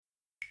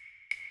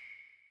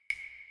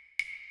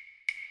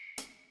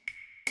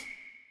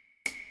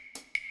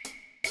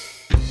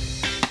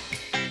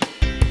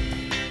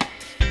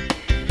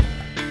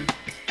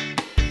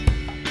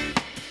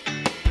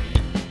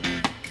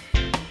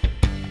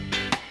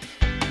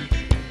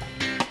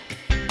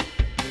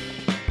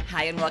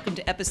Hi, and welcome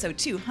to episode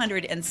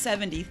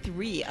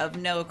 273 of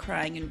No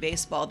Crying in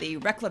Baseball, the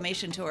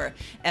Reclamation Tour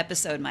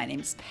episode. My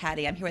name's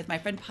Patty. I'm here with my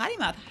friend Potty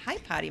Mouth. Hi,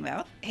 Potty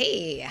Mouth.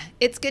 Hey,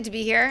 it's good to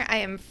be here. I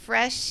am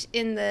fresh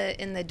in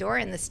the door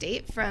in the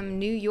state from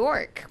New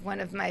York,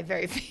 one of my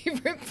very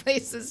favorite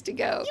places to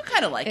go. You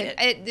kind of like it.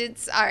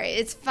 It's all right.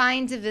 It's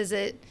fine to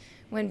visit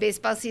when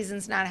baseball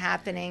season's not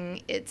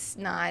happening. It's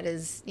not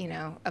as,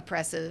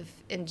 oppressive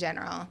in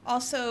general.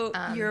 Also,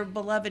 your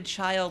beloved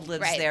child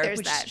lives there,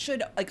 which that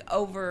should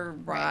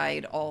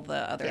override all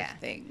the other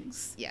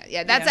things.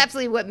 Yeah. That's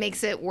absolutely what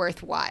makes it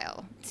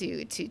worthwhile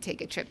to take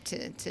a trip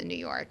to New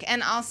York.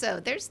 And also,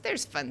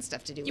 there's fun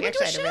stuff to do. You went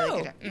to a show.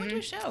 You went to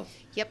a show.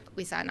 Yep,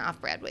 we saw an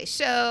off-Broadway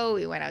show.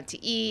 We went out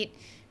to eat,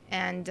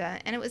 and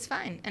it was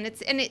fine. And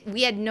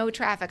we had no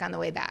traffic on the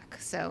way back.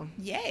 So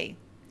yay.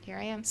 Here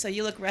I am. So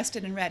you look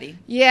rested and ready.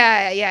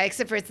 Yeah,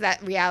 except for it's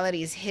that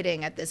reality is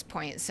hitting at this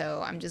point.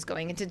 So I'm just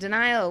going into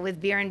denial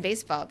with beer and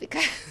baseball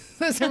because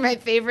those are my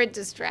favorite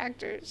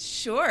distractors.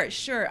 Sure.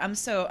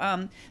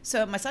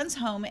 So my son's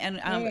home and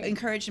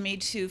encouraged me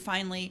to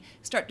finally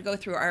start to go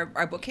through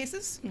our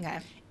bookcases. Okay.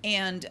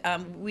 And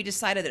we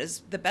decided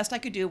that the best I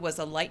could do was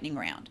a lightning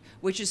round,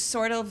 which is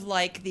sort of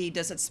like the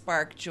Does It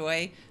Spark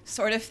Joy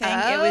sort of thing.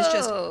 Oh. It was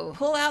just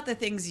pull out the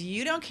things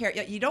you don't care,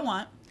 you don't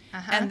want,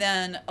 and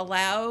then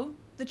allow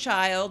the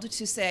child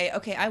to say,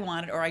 okay, I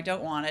want it or I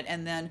don't want it,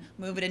 and then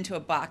move it into a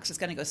box. It's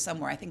going to go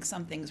somewhere. I think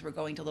some things were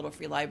going to little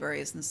free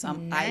libraries and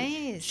some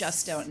I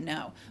just don't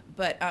know.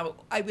 But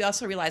we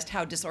also realized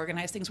how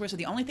disorganized things were. So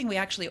the only thing we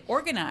actually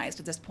organized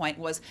at this point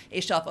was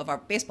a shelf of our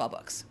baseball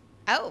books.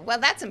 Oh, well,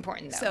 that's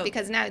important, though,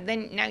 because now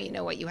you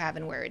know what you have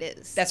and where it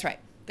is. That's right.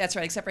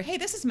 Except for, hey,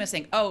 this is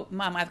missing. Oh,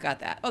 Mom, I've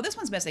got that. Oh, this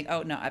one's missing.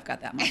 Oh, no, I've got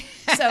that, Mom.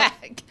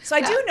 So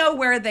I do know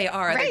where they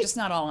are. Right. They're just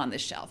not all on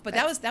this shelf. But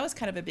that was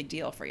kind of a big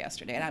deal for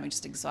yesterday, and I'm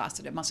just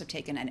exhausted. It must have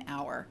taken an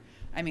hour.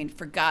 I mean,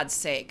 for God's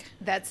sake.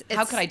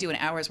 How could I do an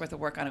hour's worth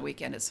of work on a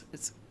weekend?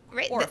 It's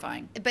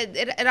horrifying. But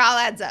it all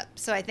adds up.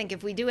 So I think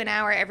if we do an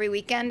hour every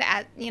weekend,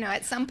 at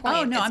some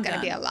point, it's going to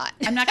be a lot.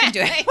 I'm not going to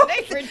do it.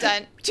 I think we're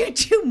done.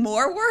 Do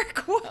more work?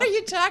 What are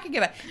you talking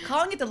about?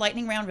 Calling it the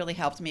lightning round really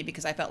helped me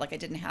because I felt like I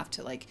didn't have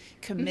to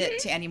commit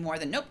to any more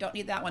than nope, don't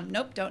need that one.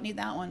 Nope, don't need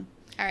that one.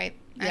 All right,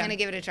 I'm going to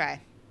give it a try.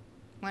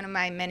 One of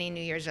my many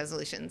New Year's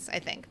resolutions, I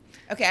think.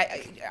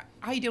 Okay,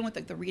 how are you doing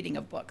with the reading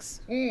of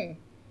books?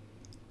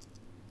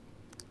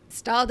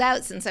 Stalled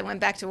out since I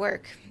went back to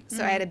work.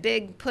 So I had a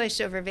big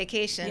push over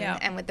vacation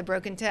and with the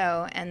broken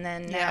toe, and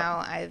then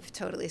now I've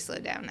totally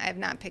slowed down. I have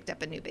not picked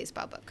up a new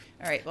baseball book.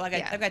 All right. Well,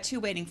 I've got two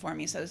waiting for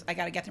me, so I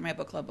got to get through my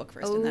book club book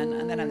first, and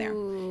then I'm there.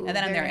 And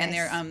then I'm there,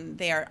 nice. and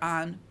they are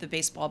on the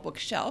baseball book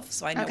shelf,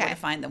 so I know where to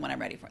find them when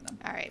I'm ready for them.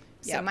 All right.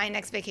 So my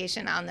next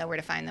vacation, I'll know where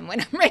to find them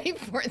when I'm ready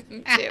for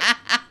them too.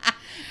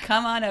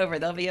 Come on over.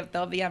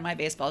 They'll be on my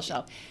baseball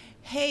shelf.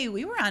 Hey,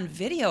 we were on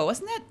video.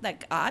 Wasn't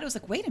that odd? It was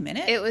like, wait a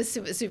minute. It was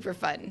super, super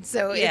fun.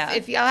 So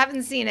if y'all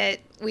haven't seen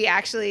it, we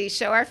actually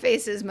show our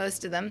faces,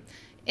 most of them,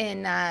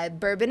 in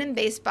Bourbon and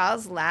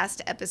Baseball's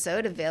last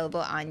episode, available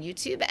on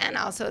YouTube and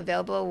also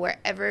available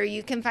wherever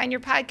you can find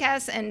your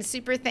podcasts. And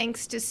super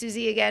thanks to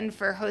Susie again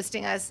for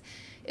hosting us.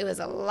 It was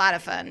a lot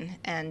of fun.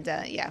 And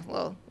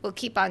we'll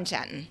keep on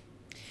chatting.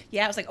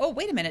 Yeah, I was like, oh,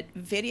 wait a minute,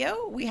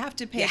 video? We have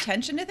to pay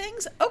attention to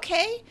things?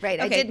 Okay. Right,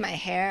 okay. I did my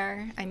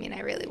hair. I mean, I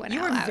really went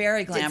out. You were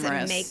very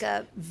glamorous. Did some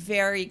makeup.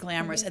 Very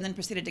glamorous, and then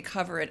proceeded to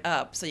cover it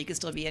up so you could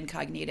still be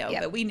incognito.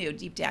 Yep. But we knew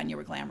deep down you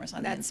were glamorous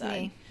on the inside.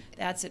 That's me.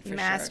 That's it for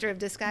Master of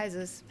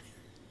disguises.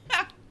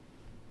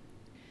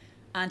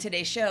 On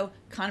today's show,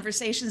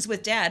 Conversations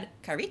with Dad,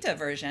 Carita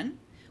version.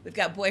 We've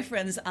got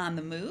Boyfriends on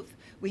the Move.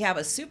 We have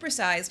a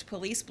supersized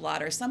police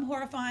blotter, some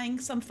horrifying,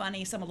 some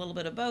funny, some a little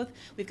bit of both.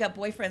 We've got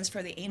Boyfriends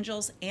for the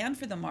Angels and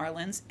for the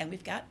Marlins, and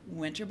we've got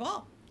Winter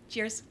Ball.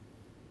 Cheers.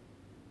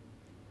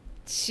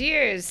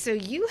 Cheers. So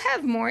you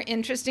have more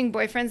interesting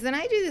boyfriends than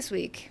I do this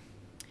week.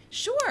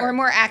 Sure. Or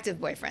more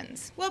active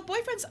boyfriends. Well,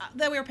 boyfriends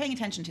that we were paying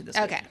attention to this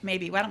week. Okay.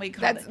 Maybe. Why don't we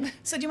call it?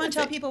 So do you want to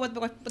tell people what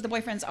the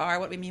boyfriends are,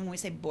 what we mean when we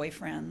say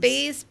boyfriends?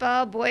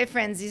 Baseball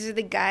boyfriends. These are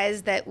the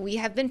guys that we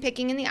have been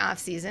picking in the off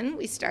season.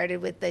 We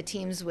started with the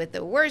teams with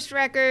the worst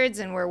records,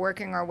 and we're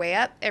working our way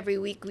up. Every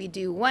week we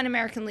do one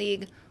American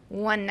League,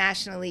 one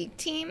National League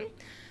team.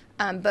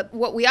 But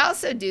what we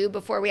also do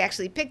before we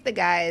actually pick the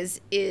guys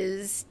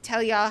is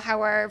tell y'all how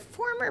our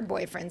former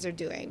boyfriends are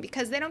doing,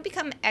 because they don't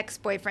become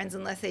ex-boyfriends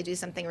unless they do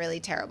something really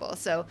terrible.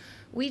 So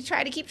we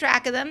try to keep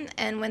track of them,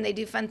 and when they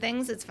do fun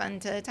things, it's fun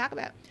to talk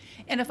about.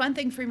 And a fun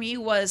thing for me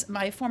was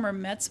my former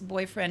Mets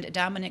boyfriend,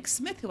 Dominic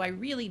Smith, who I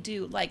really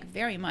do like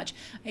very much.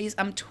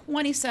 I'm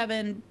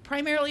 27,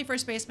 primarily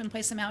first baseman,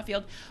 plays some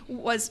outfield,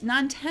 was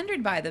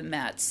non-tendered by the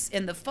Mets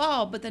in the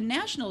fall, but the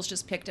Nationals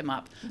just picked him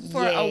up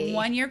for a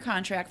one-year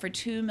contract for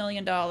 $2 million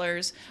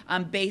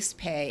base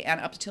pay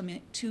and up to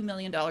 $2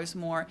 million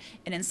more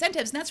in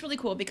incentives. And that's really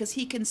cool because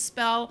he can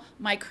spell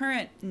my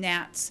current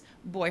Nats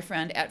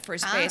boyfriend at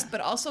first base,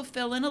 but also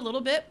fill in a little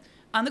bit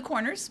on the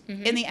corners,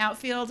 in the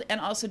outfield,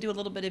 and also do a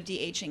little bit of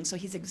DHing. So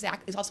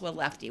he's also a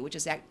lefty, which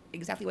is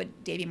exactly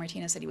what Davey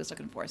Martinez said he was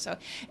looking for. So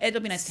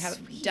it'll be nice to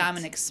have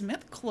Dominic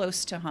Smith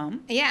close to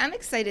home. Yeah, I'm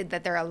excited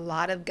that there are a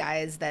lot of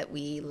guys that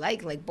we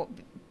like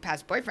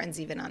past boyfriends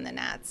even on the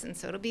Nats, and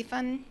so it'll be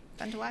fun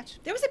to watch.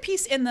 There was a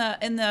piece in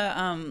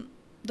the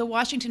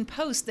Washington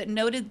Post that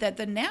noted that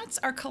the Nats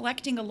are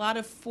collecting a lot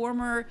of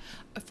former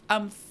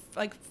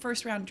like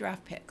first round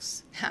draft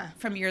picks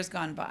from years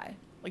gone by.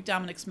 Like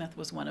Dominic Smith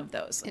was one of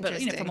those, but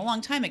from a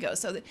long time ago.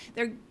 So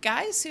they're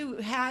guys who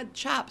had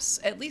chops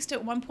at least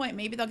at one point.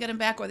 Maybe they'll get them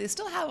back, or they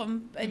still have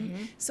them.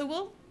 And so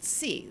we'll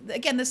see.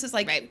 Again, this is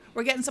like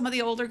we're getting some of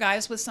the older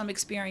guys with some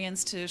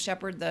experience to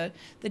shepherd the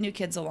new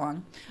kids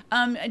along.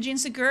 Jean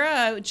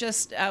Segura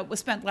just was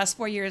spent the last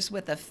 4 years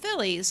with the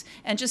Phillies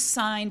and just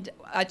signed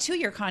a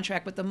 2-year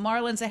contract with the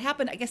Marlins. That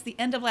happened, I guess, the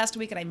end of last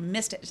week, and I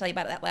missed it to tell you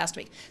about that last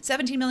week.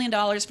 $17 million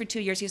for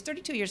 2 years. He's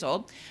 32 years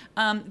old.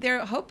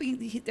 They're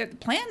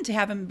planning to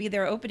have him be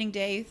their opening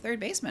day third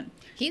baseman.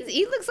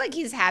 He looks like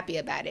he's happy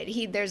about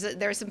it.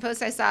 There's some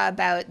posts I saw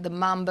about the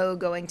Mambo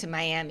going to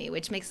Miami,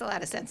 which makes a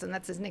lot of sense, and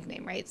that's his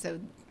nickname, right?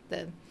 So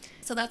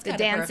that's the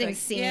dancing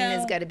scene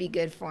is got to be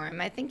good for him.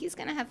 I think he's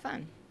going to have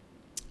fun.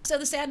 So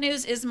the sad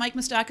news is Mike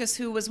Moustakas,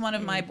 who was one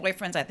of my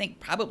boyfriends, I think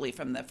probably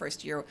from the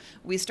first year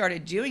we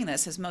started doing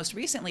this, has most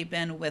recently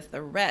been with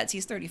the Reds.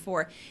 He's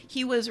 34.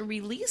 He was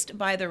released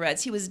by the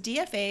Reds. He was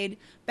DFA'd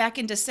back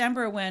in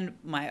December when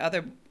my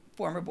other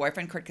former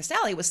boyfriend, Kurt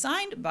Casale, was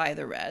signed by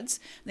the Reds.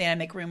 They had to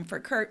make room for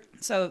Kurt,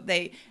 so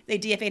they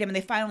DFA'd him, and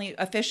they finally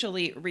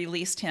officially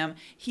released him.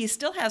 He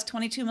still has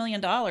 $22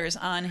 million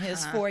on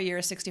his 4-year,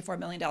 $64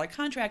 million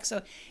contract,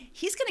 so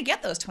he's going to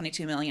get those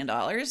 $22 million,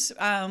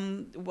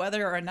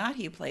 whether or not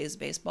he plays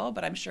baseball,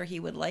 but I'm sure he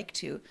would like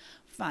to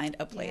find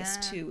a place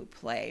to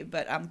play.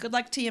 But good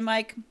luck to you,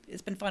 Mike.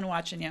 It's been fun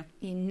watching you.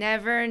 You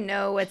never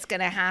know what's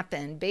going to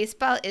happen.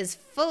 Baseball is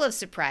full of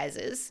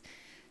surprises.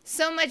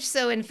 So much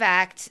so, in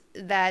fact,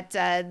 that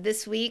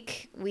this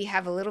week we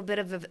have a little bit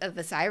of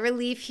a sigh of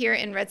relief here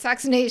in Red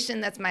Sox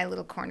Nation. That's my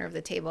little corner of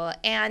the table.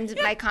 And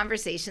my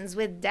conversations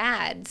with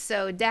Dad.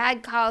 So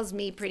Dad calls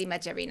me pretty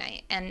much every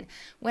night. And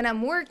when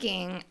I'm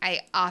working,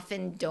 I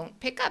often don't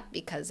pick up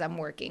because I'm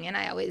working. And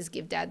I always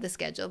give Dad the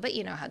schedule. But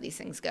you know how these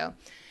things go.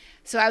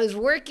 So I was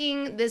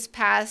working this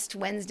past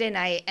Wednesday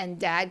night, and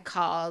Dad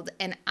called,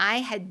 and I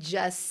had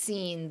just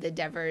seen the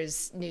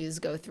Devers news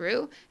go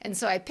through. And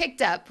so I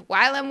picked up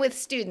while I'm with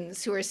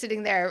students who are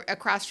sitting there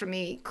across from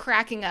me,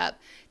 cracking up,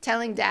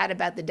 telling Dad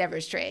about the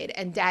Devers trade,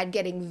 and Dad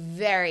getting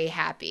very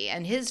happy.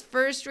 And his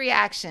first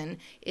reaction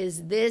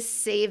is, this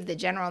saved the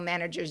general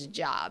manager's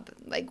job.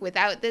 Like,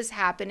 without this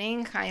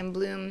happening, Chaim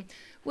Bloom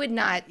would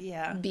not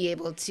be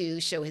able to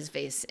show his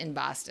face in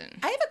Boston.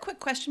 I have a quick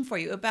question for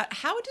you about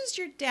how does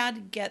your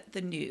dad get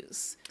the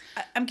news?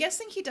 I'm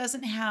guessing he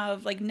doesn't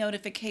have like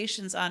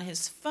notifications on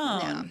his phone.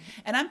 No.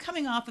 And I'm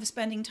coming off of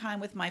spending time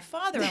with my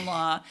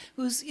father-in-law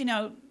who's,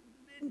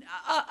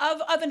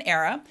 of an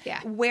era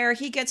where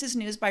he gets his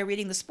news by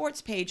reading the sports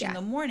page in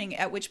the morning,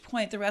 at which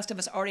point the rest of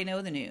us already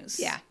know the news.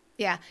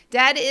 Yeah,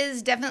 Dad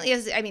is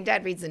definitely,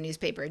 Dad reads the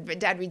newspaper, but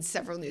Dad reads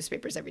several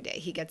newspapers every day.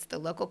 He gets the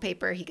local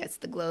paper, he gets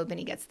the Globe, and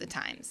he gets the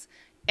Times.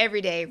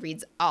 Every day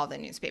reads all the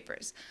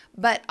newspapers,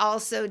 but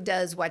also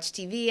does watch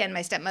TV, and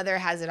my stepmother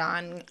has it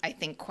on, I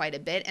think, quite a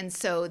bit. And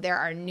so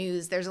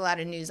there's a lot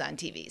of news on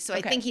TV. So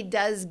I think he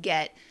does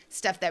get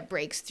stuff that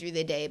breaks through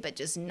the day, but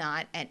just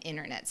not at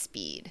internet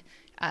speed.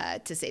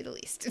 To say the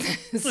least.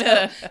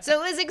 So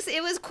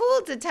it was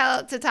cool to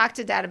talk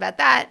to Dad about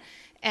that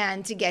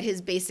and to get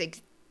his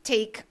basic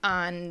take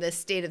on the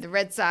state of the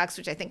Red Sox,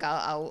 which I think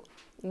I'll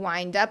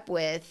wind up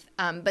with.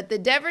 But the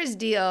Devers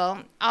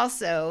deal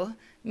also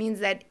means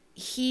that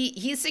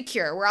he's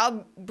secure. We're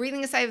all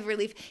breathing a sigh of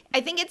relief.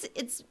 I think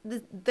it's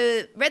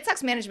the Red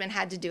Sox management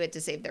had to do it to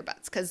save their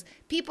butts because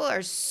people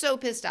are so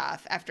pissed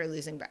off after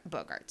losing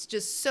Bogaerts,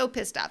 just so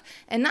pissed off.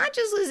 And not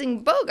just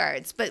losing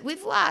Bogaerts, but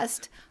we've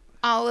lost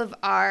all of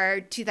our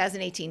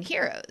 2018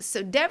 heroes.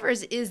 So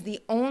Devers is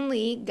the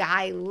only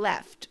guy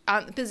left,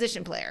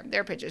 position player,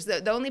 they're pitchers,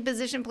 the only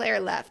position player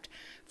left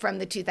from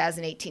the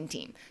 2018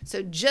 team.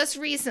 So just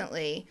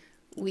recently,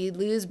 we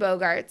lose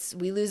Bogaerts,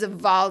 we lose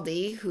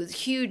Eovaldi,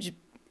 who's huge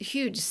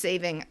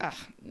saving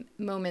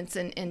moments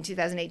in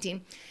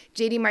 2018.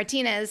 JD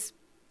Martinez,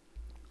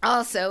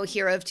 also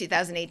hero of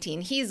 2018,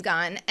 he's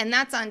gone. And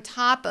that's on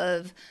top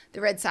of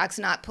the Red Sox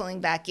not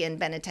pulling back in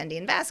Benintendi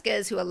and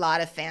Vasquez, who a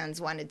lot of fans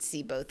wanted to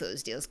see both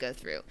those deals go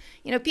through.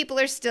 People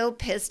are still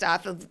pissed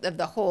off of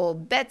the whole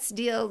Betts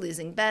deal,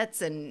 losing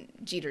Betts, and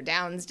Jeter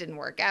Downs didn't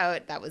work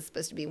out. That was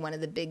supposed to be one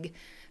of the big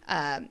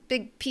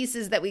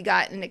pieces that we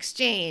got in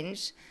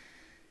exchange.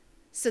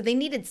 So they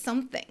needed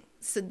something.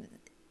 So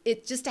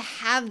it just to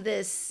have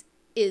this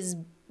is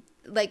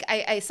like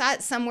I saw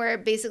it somewhere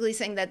basically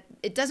saying that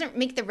it doesn't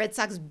make the Red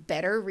Sox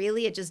better,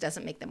 really. It just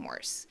doesn't make them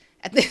worse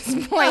at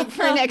this point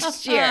for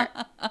next year.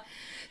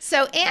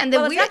 So, and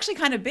it's actually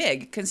kind of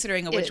big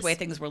considering which way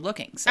things were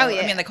looking. So,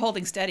 I mean, like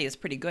holding steady is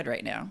pretty good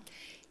right now.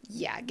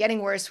 Yeah,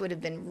 getting worse would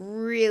have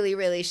been really,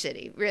 really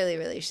shitty. Really,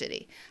 really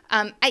shitty.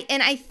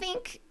 I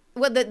think,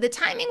 well, the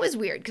timing was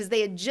weird because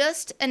they had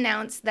just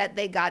announced that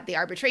they got the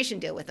arbitration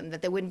deal with him,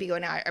 that they wouldn't be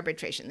going to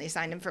arbitration. They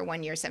signed him for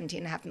 1 year,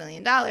 $17.5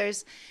 million.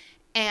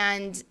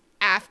 And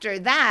after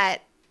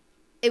that,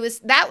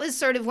 that was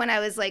sort of when I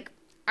was like,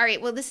 all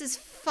right, well, this is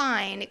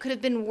fine. It could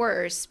have been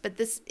worse, but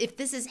if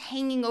this is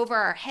hanging over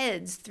our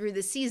heads through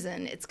the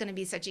season, it's going to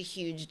be such a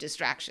huge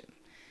distraction.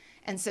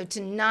 And so to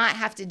not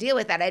have to deal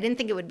with that, I didn't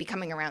think it would be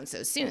coming around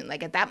so soon.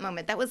 Like at that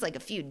moment, that was like a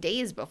few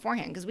days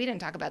beforehand because we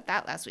didn't talk about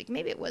that last week.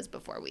 Maybe it was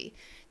before we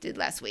did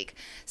last week.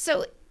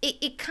 So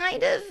it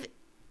kind of,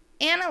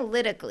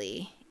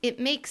 analytically, it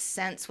makes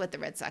sense what the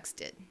Red Sox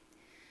did.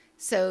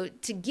 So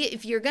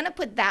if you're going to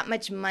put that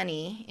much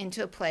money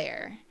into a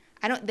player,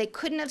 they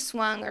couldn't have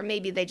swung, or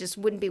maybe they just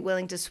wouldn't be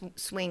willing to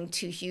swing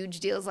 2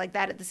 huge deals like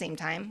that at the same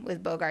time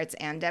with Bogaerts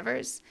and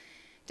Devers.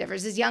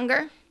 Devers is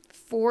younger.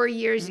 4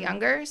 years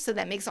younger, so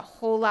that makes a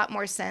whole lot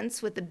more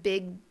sense with the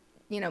big,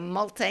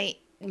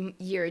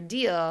 multi-year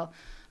deal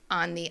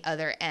on the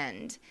other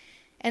end.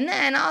 And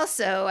then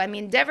also, I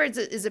mean, Devers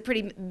is a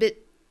pretty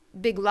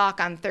big lock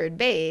on third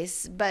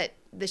base, but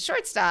the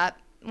shortstop,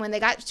 when they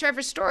got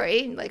Trevor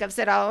Story, like I've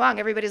said all along,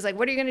 everybody's like,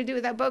 what are you going to do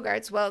without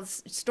Bogaerts? Well,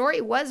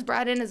 Story was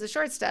brought in as a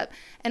shortstop.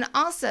 And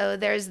also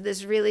there's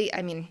this really,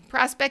 I mean,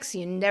 prospects,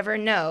 you never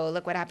know.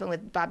 Look what happened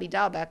with Bobby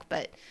Dahlbeck,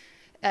 but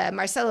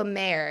Marcelo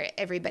Mayer,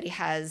 everybody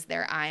has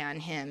their eye on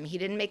him. He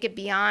didn't make it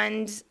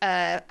beyond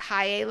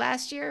high A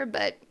last year,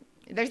 but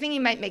they're thinking he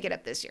might make it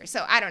up this year.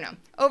 So I don't know.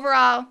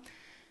 Overall,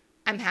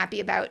 I'm happy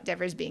about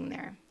Devers being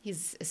there.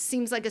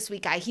 Seems like a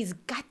sweet guy. He's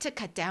got to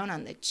cut down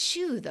on the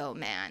chew, though,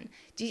 man.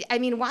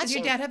 Watching. Does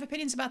your dad have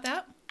opinions about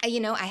that? I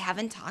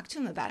haven't talked to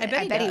him about it.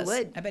 I bet he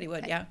would. I bet he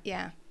would, yeah.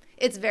 Yeah.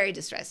 It's very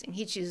distressing.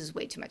 He chooses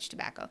way too much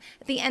tobacco.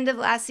 At the end of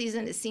last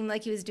season, it seemed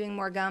like he was doing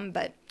more gum,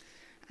 but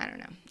I don't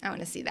know. I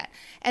want to see that.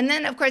 And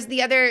then, of course,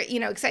 the other,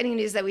 exciting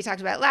news that we talked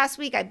about last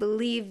week, I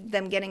believe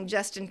them getting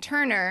Justin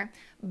Turner.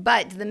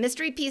 But the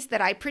mystery piece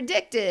that I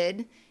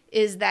predicted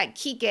is that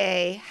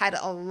Kike had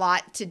a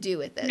lot to do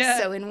with this. Yeah.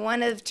 So in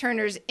one of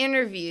Turner's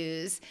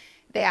interviews,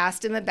 they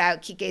asked him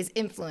about Kike's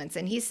influence.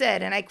 And he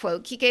said, and I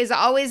quote, "Kike is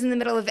always in the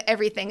middle of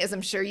everything, as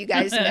I'm sure you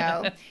guys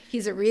know.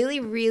 He's a really,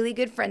 really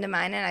good friend of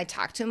mine, and I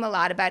talk to him a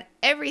lot about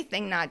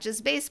everything, not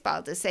just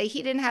baseball. To say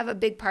he didn't have a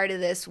big part of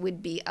this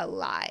would be a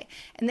lie."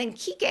 And then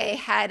Kike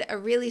had a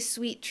really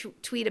sweet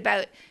tweet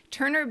about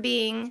Turner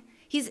being...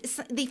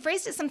 They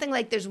phrased it something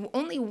like, there's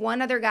only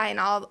one other guy in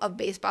all of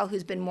baseball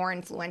who's been more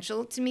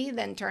influential to me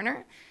than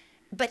Turner.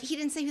 But he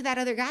didn't say who that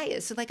other guy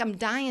is. So, I'm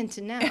dying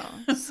to know.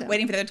 So.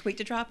 Waiting for the tweet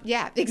to drop?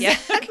 Yeah,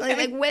 exactly. Yeah.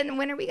 Okay.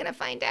 When are we going to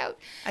find out?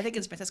 I think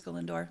it's Francisco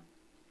Lindor.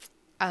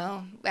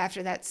 Oh,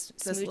 after that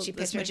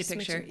smoochy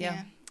picture,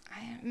 yeah.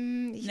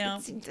 No,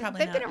 probably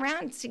they've not. been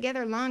around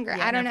together longer.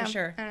 Yeah, I don't know. For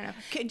sure. I don't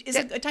know. Is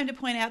it a time to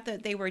point out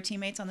that they were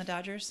teammates on the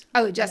Dodgers?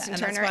 Oh, Justin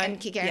Turner and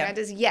Kike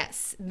Hernandez.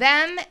 Yes,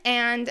 them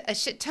and a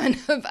shit ton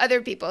of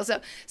other people.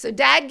 So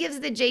Dad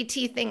gives the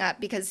JT thing up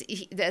because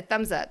the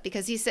thumbs up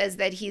because he says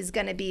that he's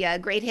going to be a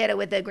great hitter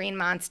with the Green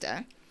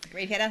Monster.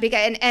 Great hitter.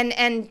 Because,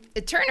 and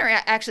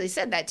Turner actually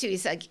said that too. He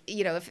said,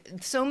 if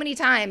so many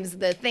times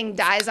the thing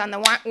dies on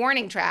the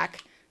warning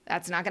track,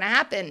 that's not going to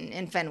happen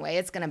in Fenway.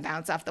 It's going to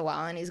bounce off the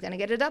wall, and he's going to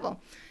get a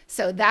double.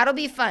 So that'll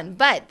be fun.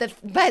 But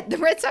the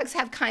Red Sox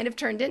have kind of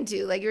turned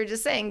into, like you were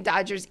just saying,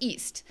 Dodgers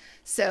East.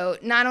 So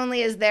not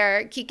only is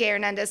there Kike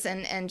Hernandez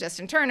and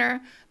Justin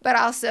Turner, but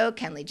also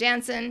Kenley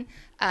Jansen,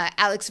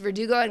 Alex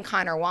Verdugo, and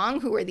Connor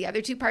Wong, who were the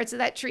other two parts of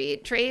that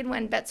trade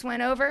when Betts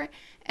went over.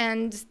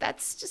 And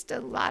that's just a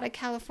lot of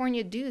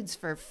California dudes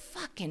for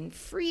fucking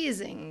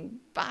freezing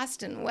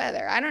Boston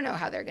weather. I don't know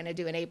how they're going to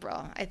do in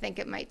April. I think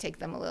it might take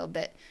them a little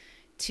bit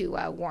to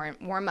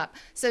warm up.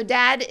 So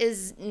Dad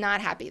is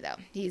not happy, though.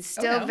 He's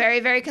still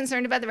very, very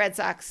concerned about the Red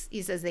Sox.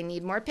 He says they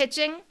need more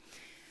pitching,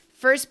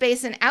 first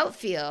base and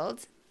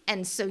outfield.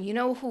 And so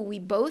who we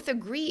both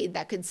agreed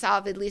that could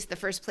solve at least the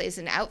first place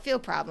and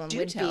outfield problem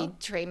be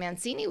Trey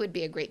Mancini would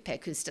be a great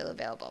pick who's still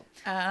available.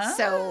 Oh.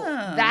 So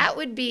that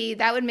would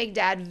make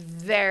Dad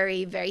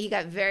very, very, he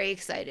got very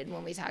excited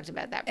when we talked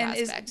about that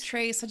prospect. And is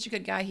Trey such a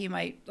good guy he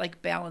might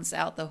balance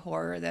out the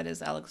horror that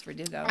is Alex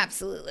Verdugo?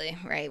 Absolutely.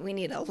 Right. We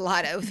need a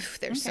lot of,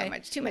 there's so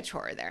much, too much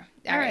horror there.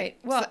 All right.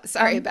 Well,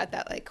 sorry about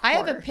that. Horror. I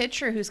have a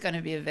pitcher who's going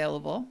to be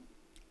available.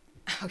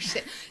 Oh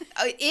shit.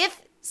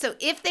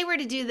 If they were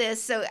to do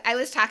this, so I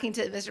was talking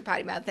to Mr.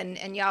 Potty Mouth,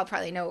 and y'all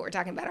probably know what we're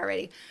talking about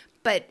already,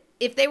 but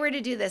if they were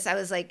to do this, I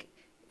was like,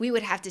 we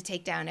would have to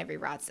take down every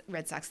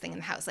Red Sox thing in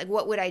the house. Like,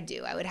 what would I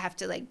do? I would have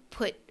to,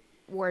 put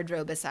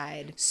wardrobe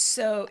aside.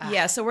 So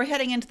we're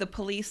heading into the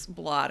police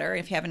blotter.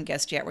 If you haven't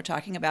guessed yet, we're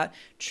talking about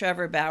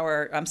Trevor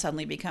Bauer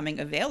suddenly becoming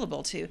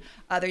available to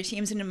other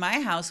teams. And in my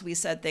house, we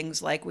said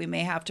things like we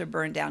may have to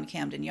burn down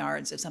Camden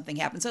Yards if something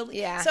happens.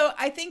 So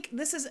I think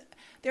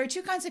there are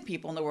two kinds of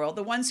people in the world: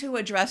 the ones who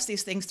address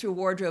these things through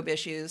wardrobe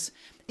issues,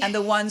 and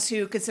the ones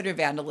who consider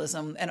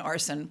vandalism and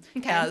arson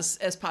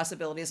as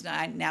possibilities.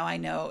 Now I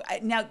know.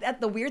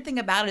 The weird thing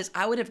about it is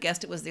I would have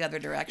guessed it was the other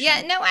direction.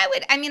 Yeah, no, I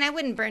would. I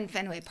wouldn't burn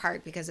Fenway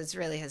Park because it's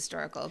really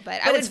historical, but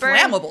I But would it's burn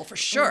flammable for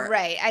sure.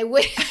 Right. I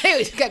would. It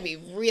was gonna be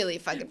really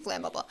fucking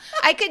flammable.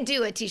 I could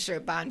do a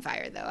t-shirt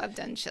bonfire though. I've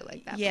done shit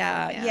like that.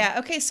 Yeah, before. yeah.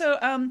 Okay,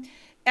 so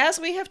as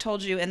we have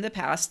told you in the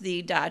past,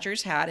 the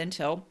Dodgers had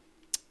until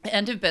the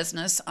end of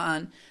business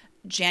on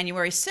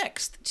January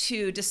 6th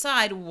to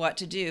decide what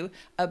to do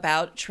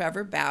about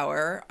Trevor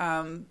Bauer,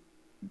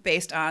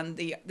 based on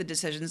the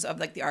decisions of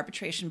like the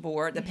arbitration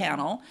board, the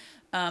panel,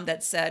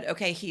 that said,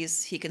 okay,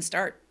 he can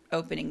start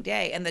opening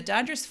day. And the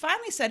Dodgers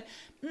finally said,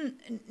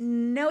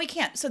 no, he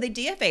can't. So they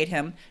DFA'd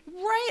him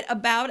right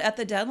about at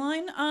the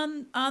deadline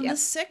on the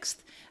 6th.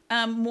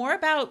 More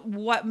about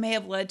what may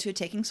have led to it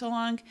taking so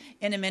long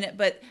in a minute.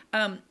 But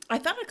I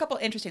found a couple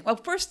interesting. Well,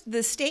 first,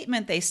 the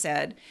statement they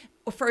said,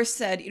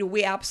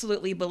 we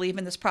absolutely believe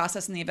in this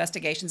process and the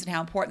investigations and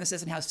how important this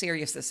is and how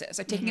serious this is.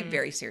 They're taking it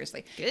very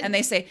seriously. Good. And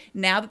they say,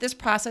 now that this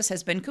process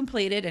has been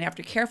completed and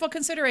after careful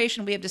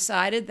consideration, we have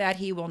decided that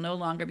he will no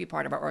longer be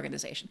part of our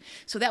organization.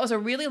 So that was a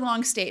really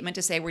long statement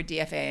to say we're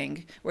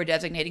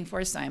designating for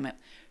assignment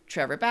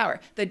Trevor Bauer.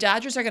 The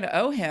Dodgers are going to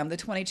owe him the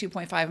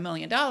 $22.5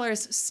 million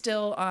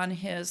still on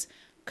his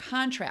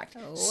contract.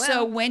 Oh, wow.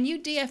 So when you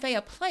DFA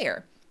a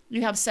player,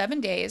 you have 7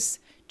 days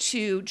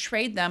to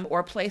trade them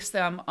or place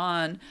them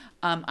on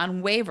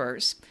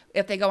waivers.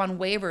 If they go on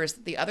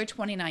waivers, the other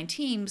 29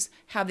 teams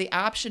have the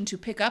option to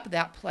pick up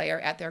that player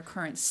at their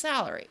current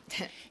salary.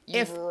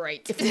 If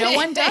no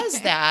one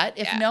does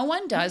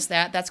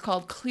that, that's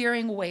called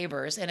clearing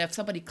waivers. And if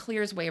somebody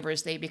clears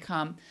waivers, they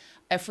become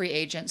a free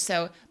agent.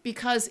 So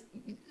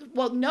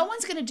no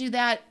one's going to do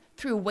that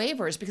through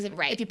waivers because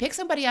if you pick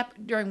somebody up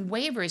during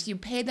waivers, you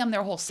pay them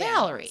their whole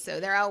salary. Yeah, so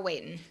they're all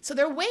waiting. So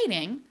they're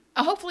waiting.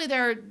 Hopefully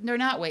they're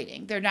not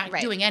waiting. They're not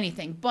doing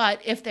anything.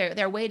 But if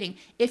they're waiting,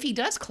 if he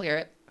does clear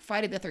it,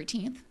 Friday the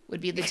 13th would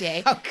be the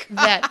day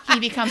that he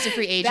becomes a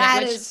free agent.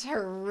 That is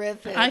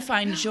horrific. I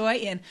find joy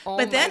in.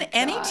 But then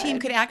any team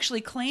could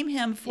actually claim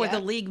him for the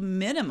league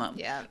minimum,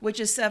 which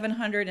is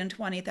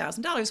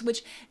 $720,000,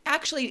 which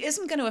actually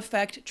isn't going to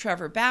affect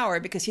Trevor Bauer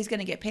because he's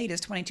going to get paid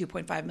his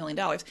 $22.5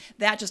 million.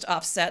 That just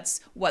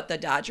offsets what the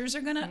Dodgers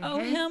are going to owe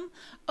him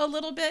a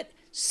little bit.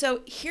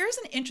 So here's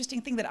an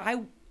interesting thing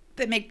that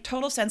made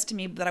total sense to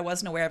me that I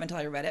wasn't aware of until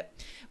I read it,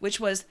 which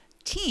was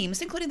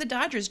teams, including the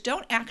Dodgers,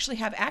 don't actually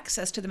have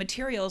access to the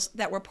materials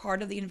that were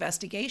part of the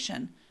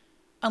investigation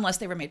unless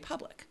they were made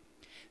public.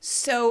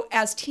 So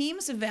as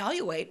teams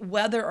evaluate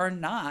whether or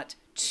not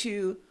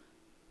to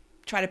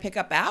try to pick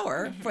up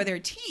Bauer for their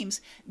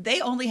teams, they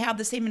only have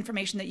the same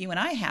information that you and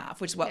I have,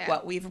 which is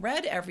what we've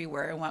read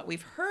everywhere and what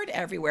we've heard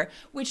everywhere,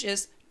 which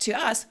is, to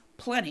us,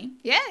 plenty.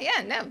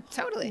 No,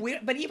 totally.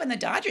 But even the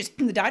Dodgers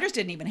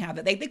didn't even have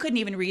it. They couldn't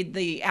even read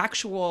the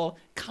actual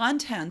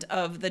content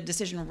of the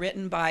decision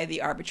written by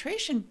the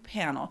arbitration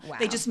panel. Wow.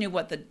 They just knew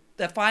what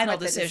the final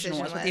decision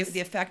was, what the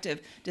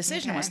effective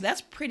decision was. So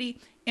that's pretty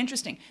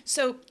interesting.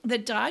 So the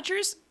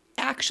Dodgers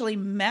actually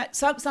met,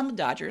 some of the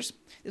Dodgers,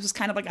 this was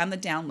kind of like on the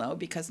down low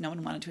because no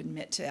one wanted to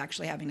admit to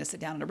actually having to sit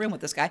down in a room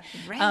with this guy,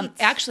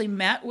 actually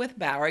met with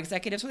Bauer,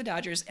 executives for the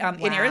Dodgers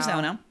in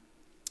Arizona.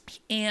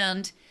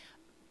 And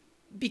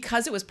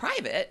because it was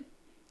private,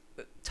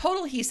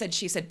 total he said,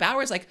 she said,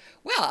 Bauer's like,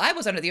 well, I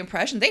was under the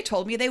impression they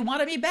told me they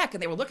wanted me back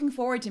and they were looking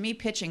forward to me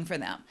pitching for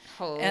them.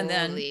 And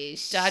then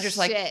Dodgers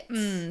like,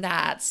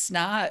 that's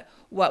not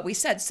what we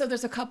said. So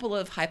there's a couple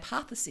of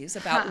hypotheses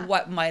about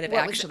what might have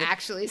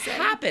actually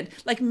happened.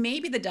 Like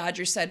maybe the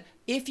Dodgers said,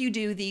 if you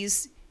do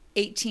these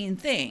 18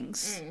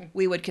 things,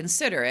 we would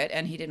consider it,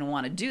 and he didn't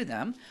want to do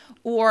them.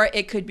 Or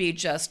it could be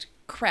just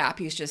crap.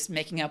 He's just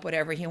making up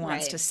whatever he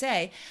wants to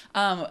say.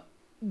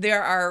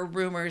 There are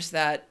rumors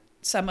that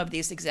some of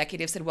these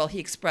executives said, well, he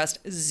expressed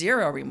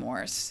zero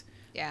remorse,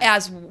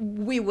 as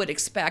we would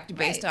expect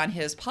based on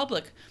his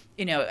public,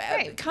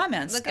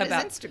 comments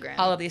about Instagram.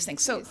 All of these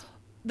things. So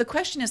the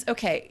question is,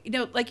 okay,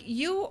 like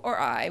you or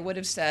I would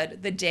have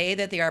said the day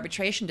that the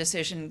arbitration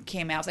decision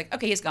came out, it's like,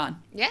 okay, he's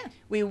gone. Yeah.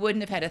 We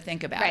wouldn't have had to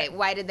think about it. Right.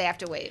 Why did they have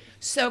to wait?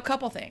 So a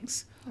couple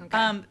things.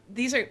 Okay.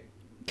 These are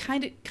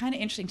kind of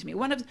interesting to me.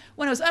 One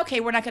was,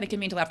 okay, we're not going to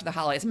convene until after the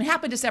holidays. I mean, it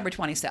happened December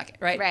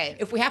 22nd, right? Right.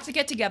 If we have to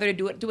get together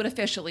to do it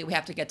officially, we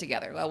have to get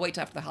together. Well, wait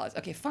till after the holidays.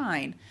 Okay,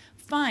 fine.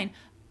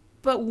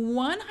 But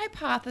one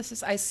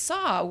hypothesis I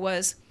saw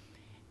was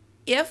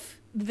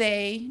if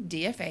they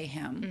DFA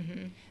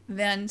him,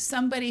 then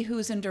somebody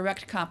who's in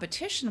direct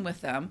competition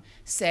with them,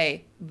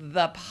 say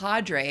the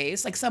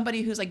Padres, like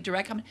somebody who's like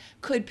direct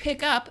could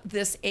pick up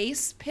this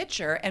ace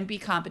pitcher and be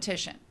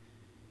competition.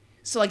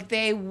 So like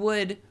they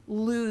would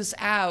lose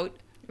out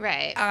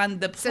on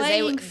the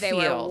playing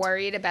field. They were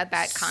worried about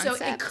that concept.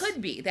 So it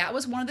could be. That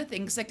was one of the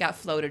things that got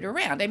floated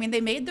around. I mean,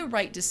 they made the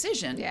right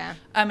decision. Yeah.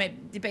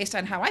 Based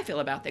on how I feel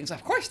about things.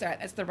 Of course,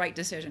 that's the right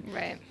decision.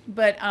 Right.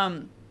 But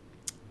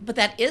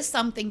that is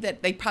something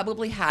that they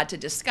probably had to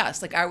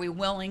discuss. Like, are we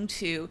willing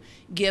to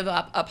give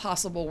up a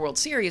possible World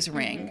Series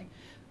ring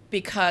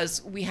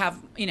because we have,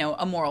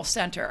 a moral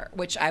center,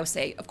 which I would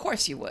say, of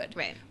course you would.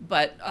 Right.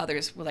 But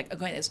others were like,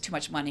 okay, there's too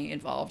much money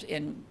involved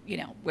in,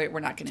 we're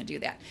not going to do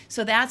that.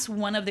 So that's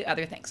one of the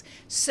other things.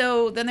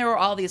 So then there were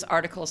all these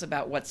articles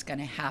about what's going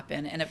to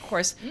happen. And of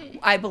course,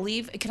 I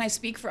believe, can I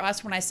speak for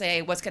us when I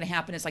say what's going to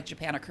happen is like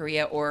Japan or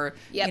Korea or,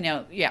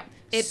 yeah.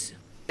 It's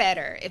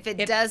better. If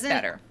it doesn't,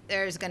 better.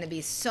 There's going to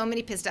be so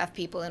many pissed off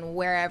people in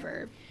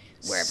wherever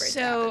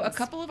So it a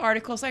couple of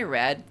articles I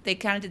read, they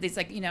kind of did these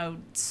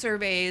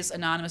surveys,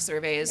 anonymous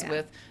surveys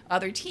with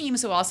other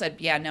teams who all said,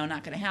 yeah, no,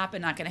 not going to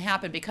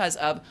happen because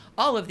of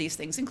all of these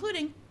things,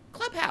 including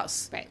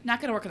Clubhouse. Right.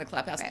 Not going to work in the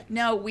Clubhouse. Right.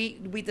 No, we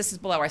this is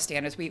below our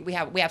standards. We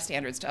have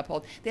standards to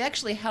uphold. They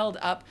actually held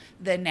up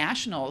the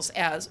Nationals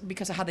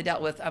because of how they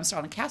dealt with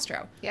Starlin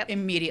Castro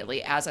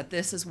immediately as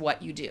this is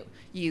what you do.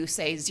 You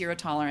say zero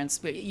tolerance,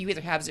 but you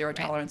either have zero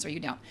tolerance or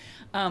you don't.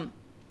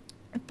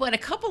 But a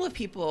couple of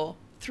people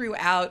threw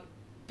out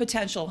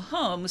potential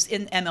homes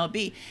in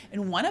MLB,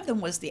 and one of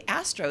them was the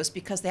Astros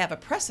because they have a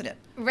precedent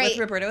with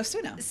Roberto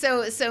Osuna.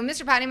 So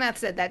Mr. Pottymouth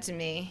said that to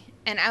me,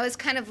 and I was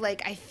kind of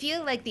like, I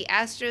feel like the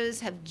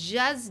Astros have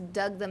just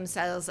dug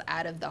themselves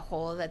out of the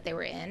hole that they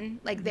were in.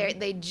 Like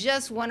they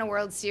just won a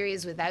World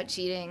Series without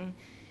cheating.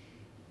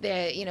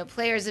 The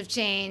players have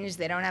changed.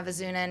 They don't have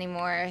Ozuna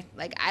anymore.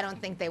 Like, I don't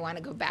think they want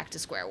to go back to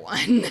square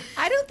one.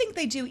 I don't think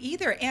they do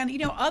either. And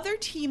other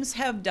teams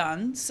have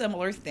done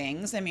similar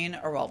things. I mean,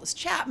 Aroldis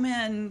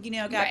Chapman,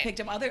 got picked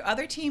up.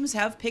 Other teams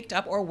have picked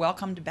up or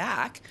welcomed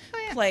back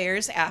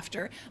players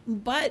after.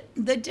 But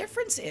the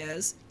difference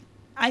is,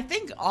 I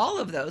think all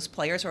of those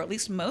players, or at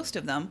least most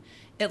of them,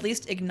 at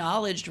least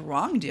acknowledged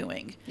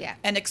wrongdoing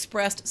and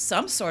expressed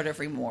some sort of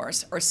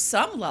remorse or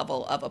some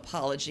level of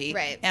apology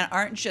and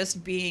aren't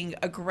just being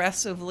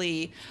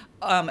aggressively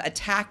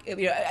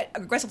attacking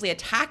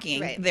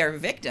their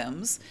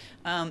victims.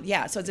 So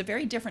it's a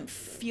very different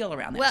feel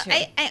around that too.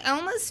 Well, I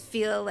almost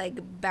feel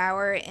like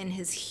Bauer in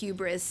his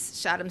hubris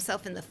shot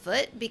himself in the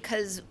foot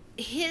because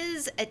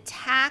his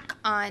attack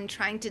on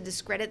trying to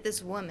discredit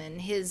this woman,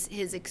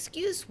 his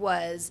excuse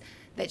was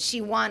that she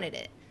wanted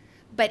it.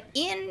 But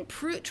in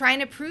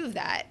trying to prove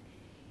that,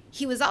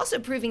 he was also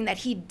proving that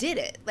he did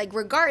it, like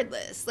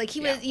regardless. Like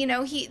he was,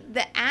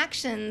 the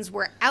actions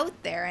were out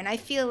there, and I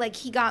feel like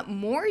he got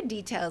more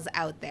details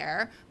out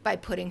there by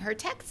putting her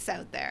texts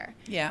out there.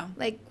 Yeah.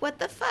 Like, what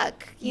the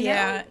fuck? You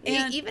know?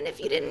 And even if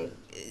you didn't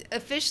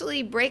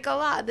officially break a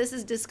law, this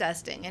is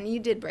disgusting. And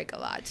you did break a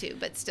law too,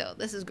 but still,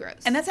 this is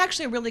gross. And that's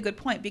actually a really good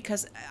point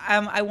because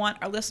I want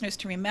our listeners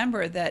to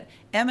remember that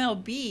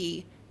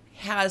MLB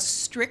has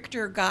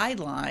stricter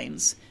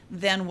guidelines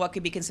than what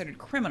could be considered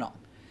criminal.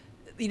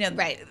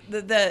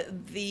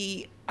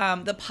 The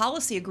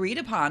policy agreed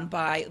upon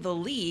by the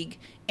league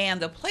and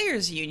the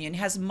players union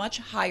has much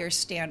higher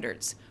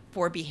standards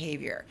for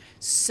behavior.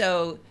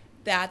 So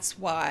that's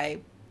why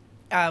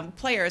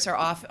players are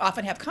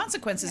often have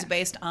consequences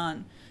based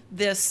on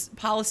this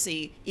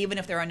policy, even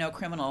if there are no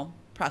criminal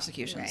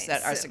prosecutions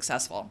that are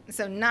successul.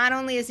 So not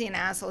only is he an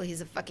asshole,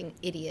 he's a fucking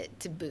idiot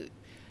to boot.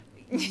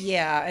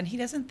 Yeah, and he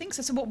doesn't think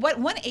so. So what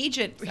one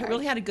agent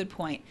really had a good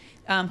point.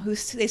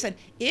 They said,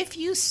 if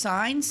you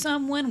sign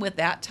someone with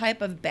that type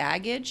of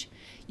baggage,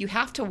 you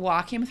have to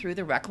walk him through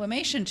the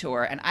reclamation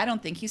tour, and I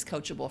don't think he's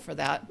coachable for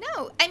that.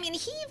 No, I mean,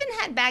 he even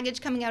had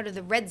baggage coming out of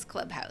the Reds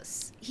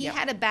clubhouse. He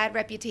had a bad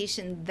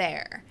reputation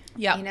there.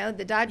 Yeah.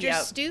 The Dodgers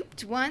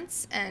stooped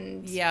once,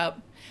 and...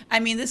 Yep.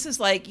 I mean, this is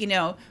like,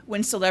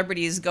 when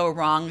celebrities go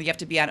wrong, you have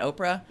to be on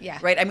Oprah. Yeah.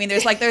 Right? I mean,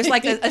 there's like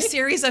a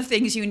series of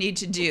things you need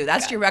to do.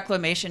 That's your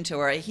reclamation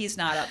tour. He's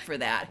not up for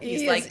that.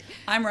 He's like,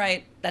 I'm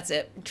right. That's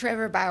it.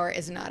 Trevor Bauer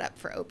is not up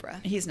for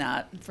Oprah. He's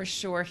not. For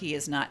sure he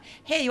is not.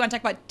 Hey, you want to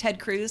talk about Ted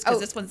Cruz? Because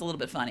this one's a little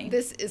bit funny.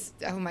 This is,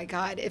 oh my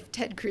God, if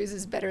Ted Cruz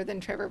is better than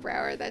Trevor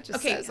Bauer, that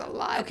just says a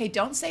lot. Okay,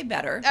 don't say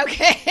better.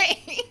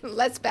 Okay.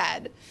 Less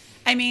bad.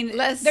 I mean,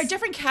 they're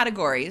different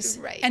categories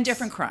and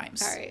different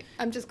crimes. All right.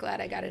 I'm just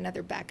glad I got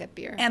another backup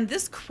beer. And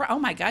this, oh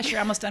my gosh, you're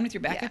almost done with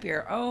your backup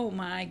beer. Oh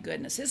my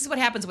goodness. This is what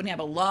happens when you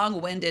have a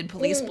long-winded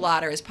police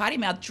blotter. His potty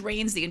mouth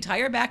drains the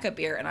entire backup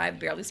beer, and I've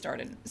barely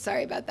started.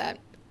 Sorry about that.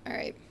 All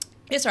right.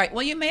 It's all right.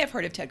 Well, you may have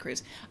heard of Ted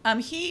Cruz.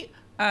 He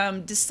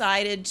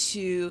decided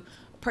to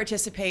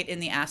participate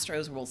in the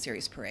Astros World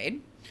Series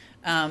parade,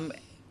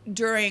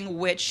 during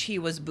which he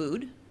was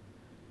booed.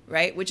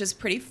 Right, which is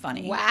pretty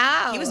funny.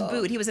 Wow. He was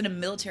booed. He was in a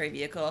military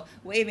vehicle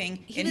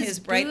waving in his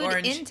bright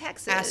orange in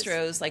Texas.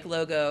 Astros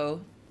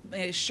logo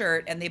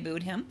shirt, and they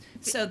booed him.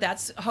 So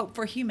that's hope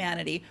for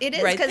humanity. It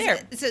is right there.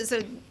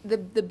 So the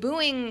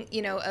booing,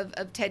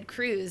 of Ted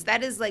Cruz,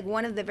 that is like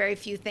one of the very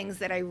few things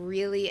that I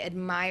really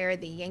admire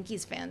the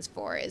Yankees fans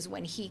for is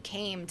when he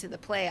came to the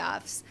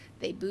playoffs,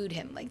 they booed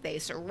him. Like they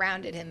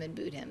surrounded him and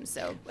booed him.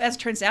 So as it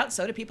turns out,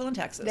 so do people in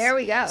Texas. There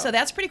we go. So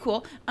that's pretty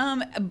cool.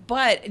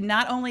 But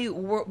not only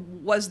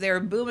was there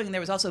booing,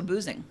 there was also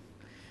boozing.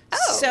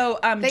 Oh, so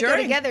they go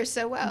together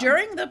so well.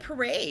 During the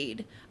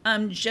parade,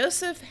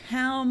 Joseph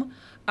Helm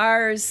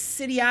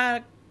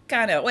Arcidiacono.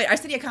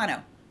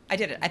 I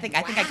did it. I think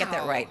I get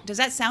that Wow. right. Does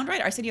that sound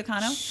right? Arsenio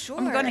Cano? Sure.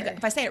 I'm going to,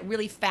 if I say it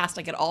really fast,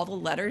 I get all the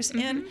letters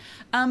in.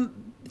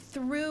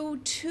 Through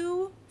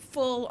 2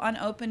 full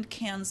unopened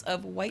cans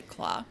of White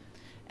Claw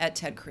at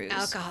Ted Cruz.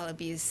 Alcohol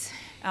abuse.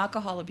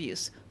 Alcohol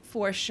abuse,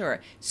 for sure.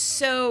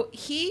 So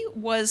he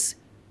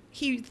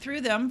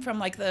threw them from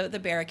like the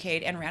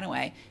barricade and ran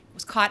away.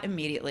 Was caught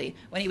immediately.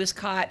 When he was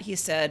caught, he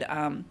said,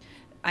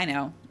 I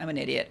know, I'm an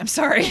idiot. I'm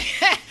sorry.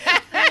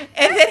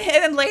 And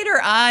then later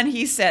on,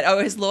 he said,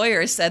 his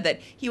lawyer said that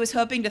he was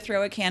hoping to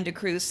throw a can to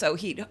Cruz, so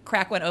he'd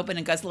crack one open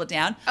and guzzle it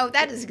down. Oh,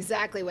 that is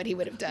exactly what he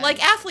would have done.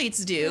 Like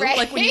athletes do, Right.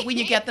 like when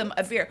you get them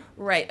a beer.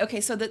 Right,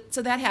 okay, so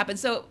that happened.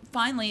 So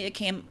finally it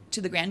came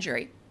to the grand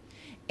jury,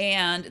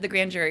 and the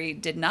grand jury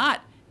did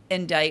not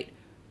indict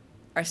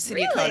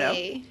Arsenio Cano.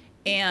 Really?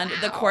 And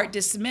the Wow. court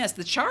dismissed.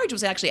 The charge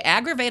was actually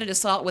aggravated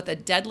assault with a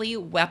deadly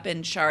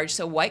weapon charge.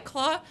 So White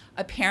Claw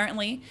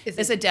apparently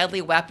is a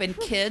deadly weapon.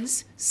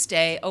 Kids,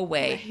 stay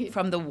away Right.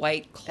 from the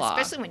White Claw.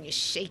 Especially when you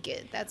shake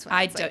it. That's when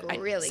it's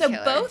really so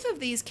killer. both of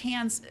these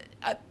cans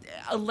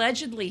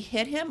allegedly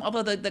hit him,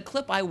 although the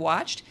clip I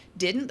watched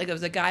didn't. Like, there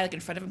was a guy like in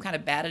front of him kind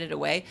of batted it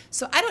away.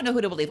 So I don't know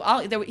who to believe.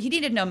 He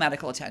needed no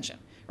medical attention,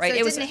 right? So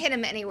it didn't hit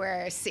him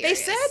anywhere serious.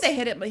 They said they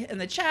hit him in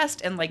the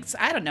chest and like,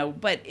 I don't know,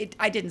 but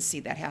I didn't see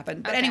that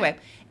happen. But Okay.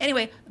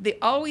 anyway, the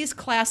always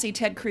classy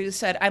Ted Cruz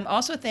said, "I'm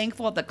also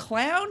thankful the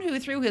clown who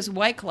threw his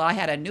White Claw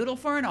had a noodle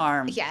for an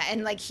arm." Yeah,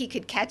 and like he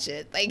could catch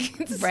it. Like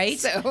Right?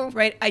 So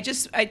Right.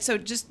 So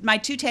just my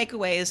 2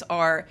 takeaways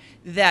are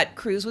that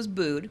Cruz was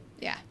booed.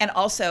 Yeah. And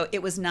also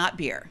it was not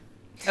beer.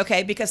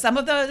 Okay, because some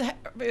of the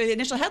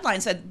initial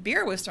headlines said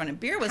beer was thrown, and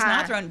beer was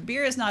not thrown.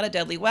 Beer is not a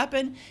deadly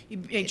weapon. You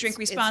drink It's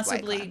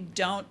responsibly. White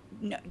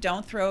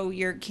Don't throw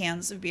your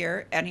cans of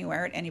beer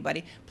anywhere at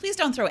anybody. Please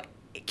don't throw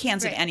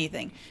cans of Right.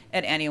 anything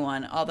at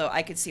anyone. Although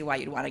I could see why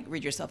you'd want to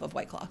rid yourself of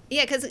White Claw.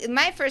 Yeah, because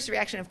my first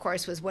reaction, of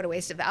course, was what a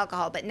waste of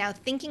alcohol. But now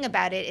thinking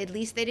about it, at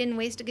least they didn't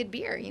waste a good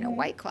beer. You know,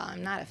 White Claw.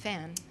 I'm not a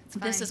fan. It's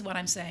fine. This is what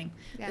I'm saying.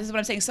 Yeah. This is what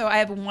I'm saying. So I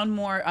have one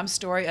more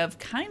story of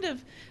kind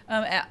of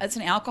it's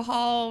an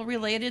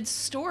alcohol-related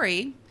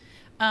story.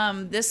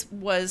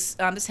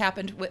 This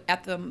happened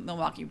at the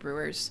Milwaukee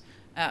Brewers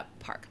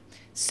park.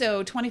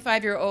 So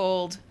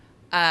 25-year-old.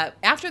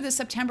 After the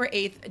September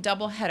 8th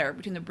doubleheader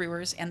between the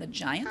Brewers and the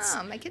Giants,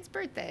 Oh, my kid's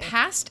birthday.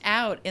 passed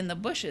out in the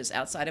bushes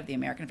outside of the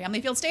American Family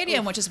Field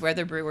Stadium, which is where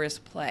the Brewers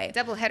play.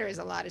 Double header is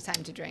a lot of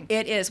time to drink.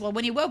 It is. Well,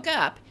 when he woke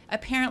up,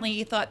 apparently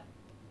he thought,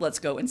 let's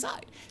go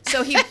inside.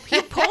 So he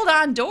pulled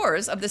on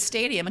doors of the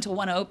stadium until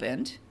one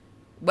opened.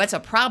 What's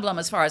a problem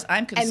as far as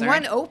I'm concerned. And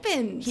one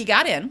opened. He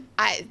got in.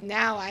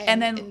 Now I am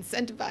And then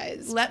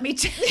incentivized. Let me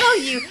tell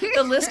you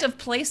the list of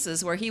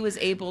places where he was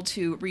able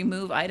to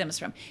remove items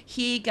from.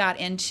 He got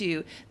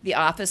into the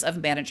office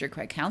of manager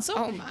Craig Counsell.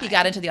 Oh, my. He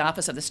got into the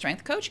office of the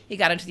strength coach. He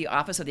got into the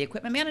office of the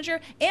equipment manager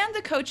and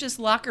the coach's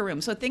locker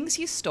room. So things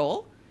he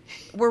stole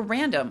were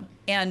random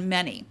and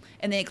many.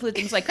 And they include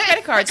things like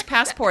credit cards,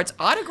 passports,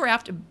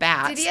 autographed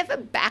bats. Did he have a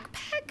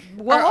backpack?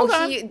 Well, Or, hold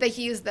on.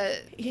 He used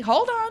the...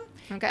 Hold on.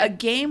 Okay.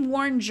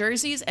 Game-worn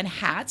jerseys and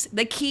hats,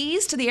 the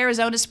keys to the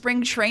Arizona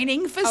spring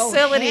training Oh,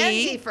 facility.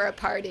 handy for a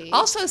party.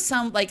 Also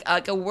some like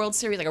a World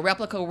Series, like a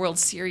replica World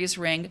Series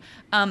ring.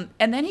 And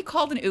then he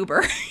called an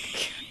Uber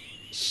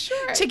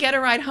Sure. to get a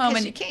ride home.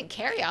 Because And you can't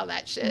carry all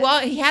that shit. well,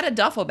 he had a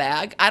duffel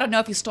bag. I don't know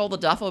if he stole the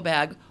duffel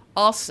bag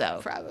also.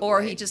 Probably.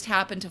 Or he just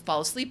happened to fall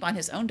asleep on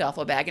his own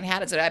duffel bag and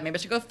had it. So maybe I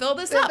should go fill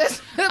this up.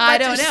 This- I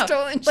bunch don't of know.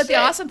 stolen But the shit.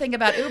 awesome thing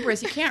about Uber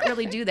is you can't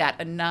really do that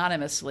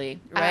anonymously,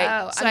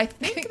 right? Oh, so I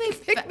think they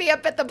pick me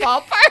up at the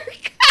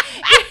ballpark.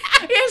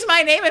 Here's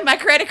my name and my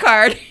credit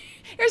card.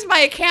 Here's my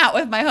account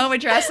with my home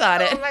address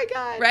on it. Oh my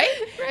God. Right?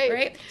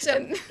 Right. So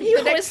And he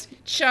the was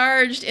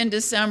charged in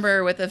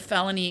December with a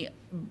felony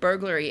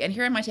burglary. And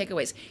here are my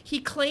takeaways. He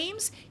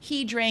claims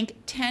he drank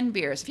 10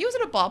 beers. If he was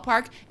at a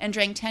ballpark and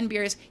drank 10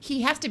 beers,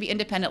 he has to be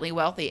independently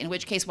wealthy, in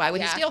which case, why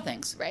would he Yeah. steal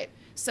things? Right.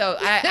 So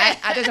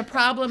there's a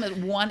problem at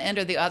one end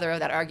or the other of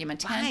that argument.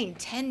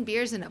 10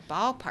 beers in a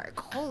ballpark.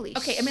 Holy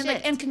Okay, shit. I mean,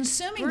 like, and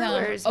consuming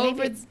Brewers, them maybe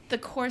over it's- the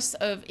course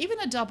of even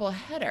a double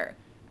header.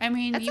 I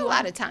mean, That's a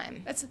lot of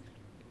time. That's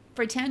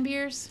for 10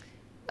 beers.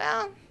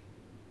 Well,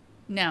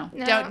 No,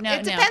 no. don't. No,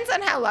 it depends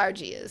on how large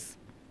he is.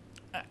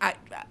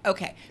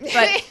 Okay,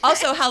 but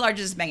also how large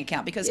is his bank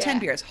account? Because 10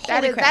 beers,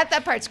 holy crap.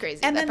 That part's crazy.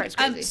 And that then, part's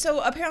crazy.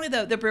 so apparently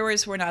the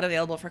Brewers were not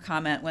available for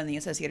comment when the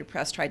Associated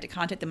Press tried to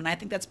contact them, and I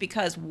think that's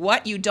because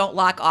you don't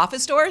lock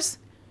office doors?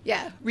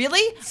 yeah.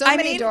 Really? So I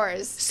many mean,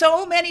 doors.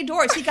 So many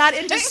doors. He got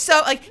into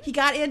he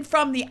got in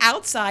from the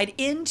outside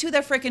into the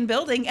frickin'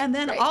 building, and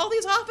then Right. all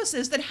these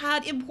offices that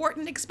had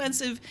important,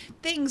 expensive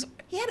things.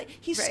 He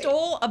Right.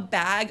 stole a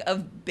bag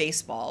of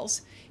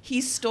baseballs. He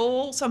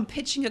stole some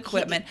pitching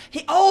equipment.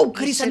 Could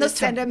he send those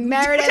send to a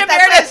Meredith? to That's what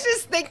I Meredith? was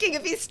just thinking.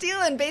 If he's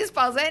stealing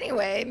baseballs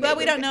anyway. Well, we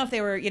maybe don't know if they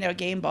were,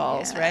 game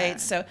balls, Yeah.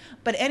 right? So,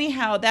 but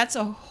anyhow, that's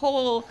a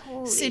whole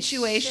Holy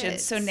situation.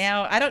 shit. So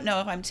now I don't know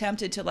if I'm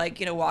tempted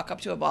to walk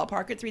up to a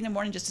ballpark at 3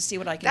 a.m. just to see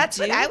what I can That's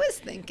do. what I was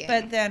thinking.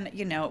 But then,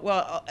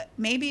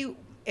 maybe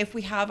if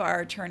we have our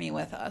attorney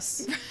with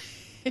us,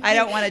 I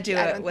don't want to do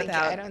I it don't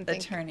without think,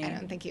 attorney. I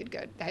don't think he'd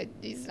go.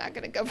 He's not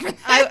going to go for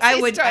that. I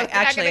He's would totally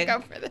actually. not gonna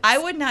go for this. I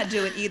would not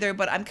do it either.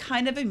 But I'm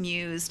kind of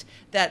amused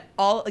that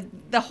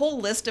the whole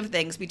list of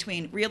things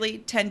between really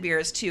 10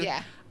 beers to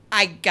Yeah.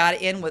 I got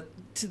in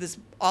to this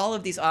all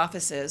of these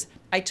offices.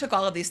 I took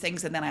all of these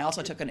things and then I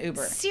also took an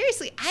Uber.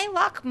 Seriously, I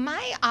lock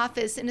my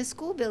office in a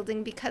school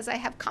building because I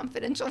have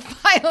confidential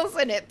files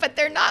in it, but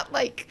they're not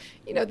like,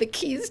 the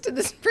keys to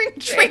the spring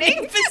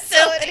training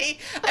facility.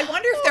 I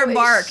wonder if they're Holy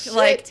marked, shit.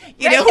 like,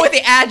 Right. with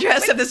the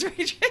address of the spring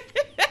training.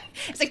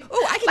 It's like,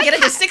 oh, I can get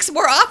into 6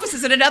 more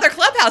offices in another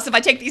clubhouse if I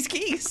take these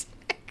keys.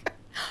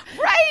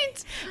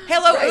 Right.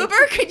 Hello, Right.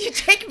 Uber, could you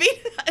take me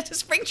to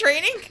spring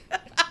training?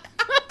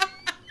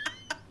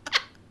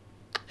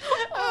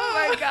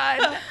 Oh my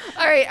God.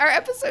 All right, our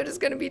episode is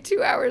going to be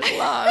 2 hours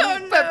long. Oh,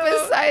 no. But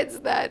besides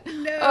that,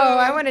 No.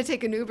 I want to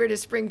take an Uber to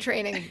spring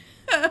training.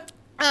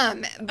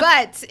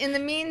 But in the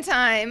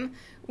meantime,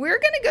 we're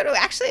going to go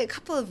to actually a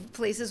couple of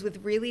places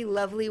with really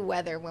lovely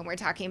weather when we're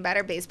talking about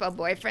our baseball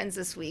boyfriends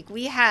this week.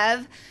 We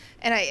have,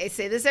 and I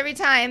say this every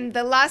time,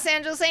 the Los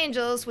Angeles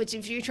Angels, which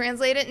if you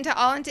translate it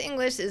into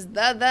English is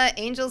the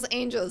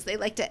Angels. They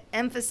like to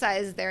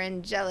emphasize their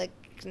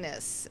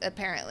angelicness,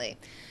 apparently.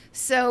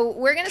 So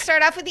we're going to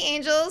start off with the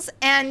Angels.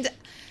 And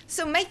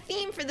so my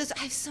theme for this,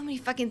 I have so many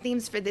fucking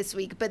themes for this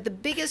week, but the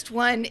biggest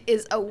one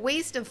is a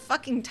waste of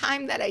fucking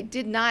time that I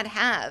did not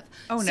have.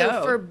 Oh, so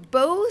no. for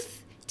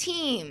both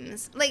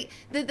teams, like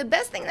the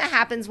best thing that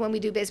happens when we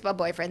do baseball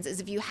boyfriends is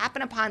if you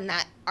happen upon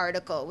that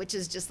article, which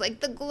is just like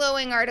the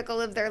glowing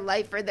article of their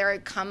life or their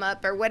come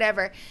up or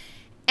whatever.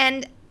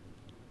 And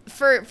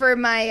for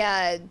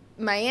my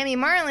Miami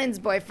Marlins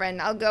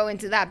boyfriend, I'll go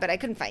into that, but I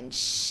couldn't find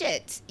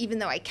shit, even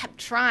though I kept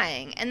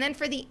trying. And then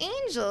for the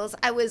Angels,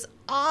 I was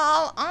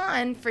all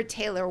on for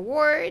Taylor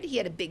Ward. He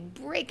had a big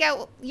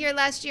breakout year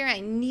last year.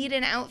 I need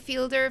an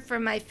outfielder for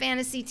my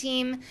fantasy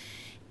team.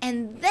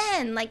 And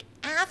then, like,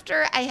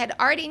 after I had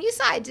already, and you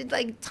saw I did,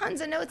 like, tons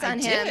of notes on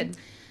him. did.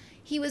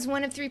 He was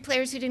one of 3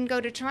 players who didn't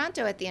go to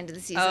Toronto at the end of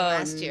the season Oh,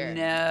 last year.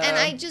 no. And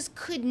I just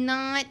could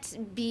not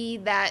be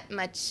that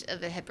much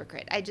of a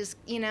hypocrite. I just,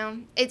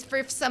 it's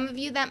for some of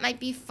you that might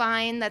be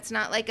fine. That's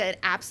not like an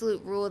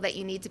absolute rule that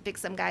you need to pick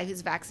some guy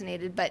who's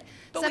vaccinated, but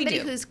we somebody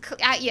do. who's,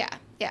 yeah,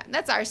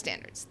 that's our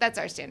standards. That's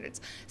our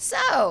standards.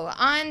 So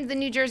on the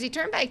New Jersey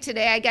Turnpike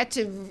today, I got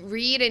to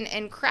read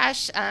and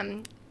crash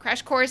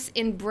course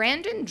in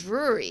Brandon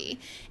Drury.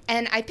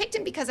 And I picked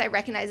him because I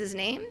recognize his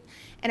name.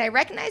 And I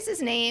recognize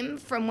his name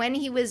from when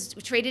he was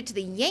traded to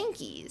the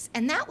Yankees.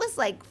 And that was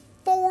like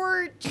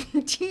 4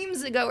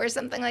 teams ago or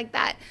something like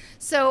that.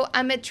 So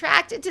I'm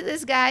attracted to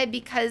this guy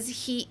because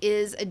he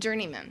is a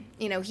journeyman.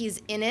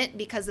 He's in it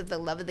because of the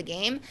love of the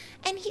game.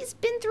 And he's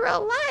been through a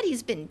lot.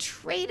 He's been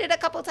traded a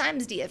couple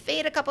times,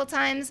 DFA'd a couple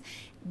times.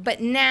 But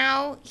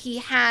now he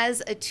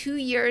has a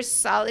 2-year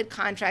solid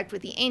contract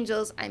with the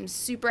Angels. I'm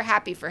super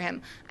happy for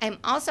him. I'm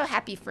also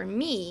happy for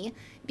me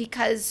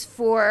because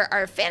for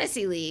our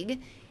fantasy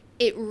league,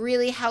 it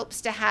really helps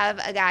to have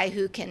a guy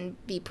who can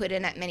be put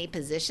in at many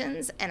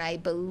positions. And I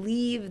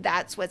believe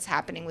that's what's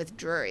happening with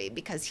Drury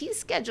because he's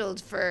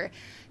scheduled for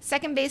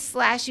second base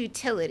 /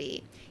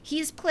 utility.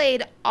 He's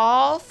played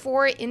all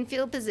 4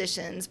 infield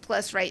positions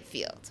plus right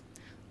field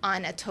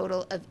on a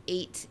total of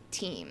 8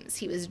 teams.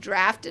 He was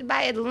drafted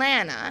by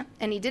Atlanta,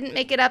 and he didn't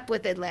make it up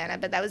with Atlanta,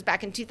 but that was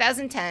back in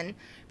 2010.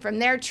 From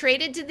there,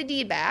 traded to the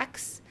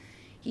D-backs.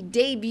 He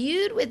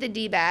debuted with the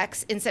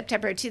D-backs in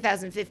September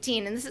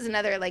 2015, and this is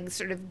another like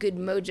sort of good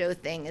mojo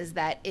thing is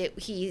that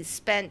he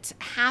spent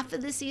half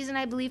of the season,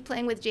 I believe,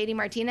 playing with JD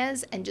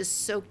Martinez and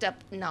just soaked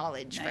up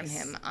knowledge from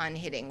him on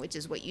hitting, which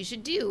is what you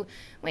should do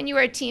when you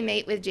are a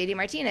teammate with JD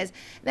Martinez.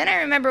 Then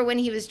I remember when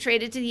he was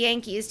traded to the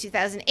Yankees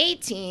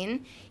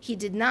 2018, he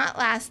did not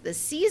last the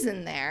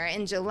season there.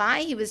 In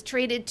July, he was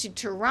traded to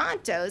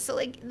Toronto. So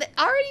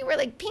already we're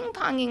like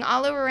ping-ponging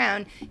all over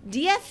around.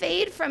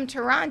 DFA'd from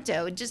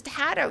Toronto, just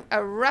had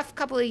a rough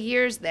couple of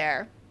years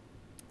there,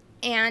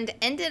 and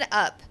ended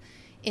up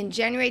in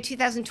January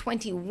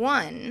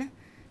 2021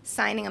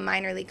 signing a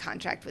minor league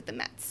contract with the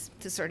Mets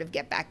to sort of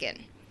get back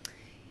in.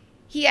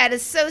 He had a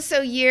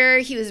so-so year.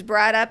 He was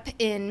brought up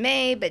in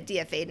May, but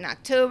DFA'd in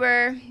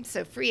October,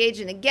 so free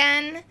agent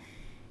again.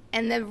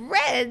 And the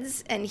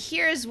Reds, and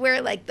here's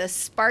where like the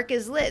spark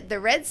is lit, the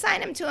Reds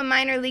signed him to a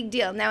minor league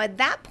deal. Now at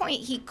that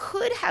point, he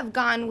could have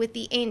gone with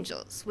the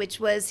Angels, which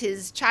was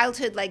his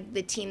childhood, like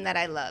the team that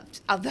I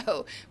loved.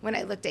 Although when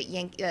I looked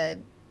at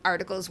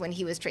articles when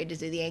he was traded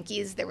to the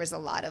Yankees, there was a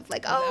lot of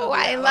like, I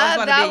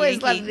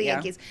always loved the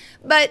Yankees.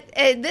 But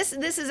this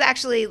is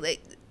actually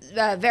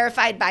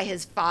verified by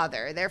his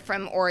father. They're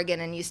from Oregon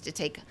and used to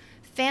take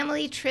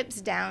family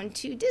trips down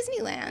to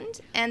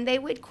Disneyland, and they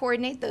would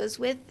coordinate those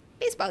with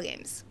baseball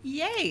games.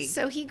 Yay.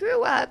 So he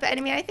grew up,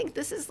 and I think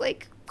this is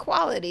like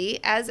quality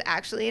as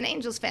actually an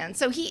Angels fan.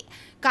 So he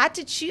got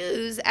to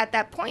choose at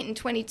that point in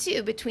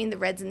 22 between the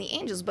Reds and the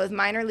Angels, both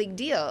minor league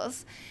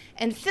deals.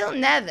 And Phil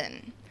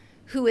Nevin,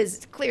 who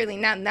is clearly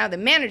now the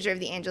manager of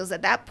the Angels,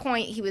 at that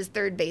point he was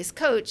third base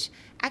coach,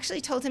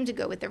 actually told him to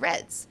go with the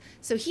Reds.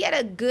 So he had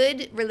a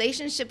good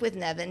relationship with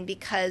Nevin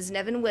because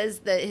Nevin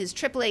was his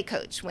AAA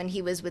coach when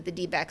he was with the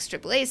D-backs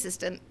AAA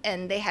system,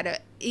 and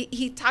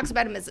he talks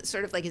about him as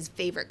sort of like his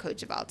favorite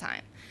coach of all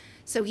time.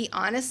 So he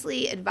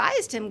honestly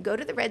advised him, go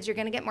to the Reds, you're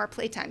going to get more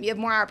playtime. You have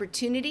more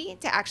opportunity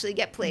to actually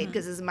get played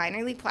because it's a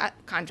minor league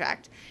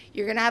contract.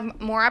 You're going to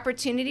have more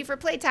opportunity for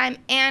playtime,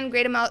 and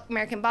Great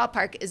American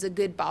Ballpark is a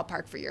good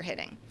ballpark for your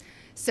hitting.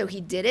 So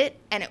he did it,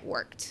 and it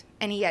worked.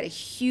 And he had a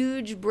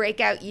huge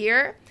breakout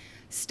year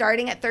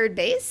starting at third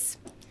base.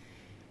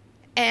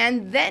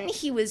 And then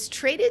he was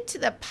traded to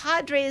the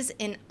Padres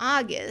in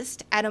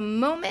August at a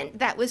moment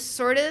that was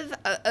sort of,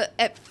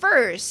 at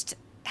first,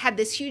 had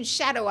this huge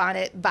shadow on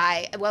it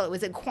it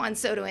was a Juan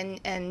Soto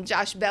and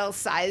Josh Bell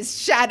sized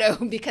shadow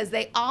because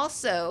they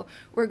also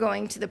were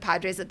going to the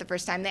Padres at the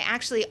first time. They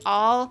actually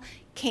all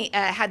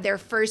had their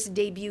first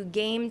debut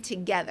game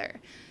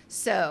together.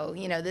 So,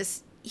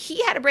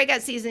 he had a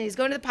breakout season. He's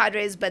going to the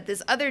Padres, but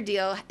this other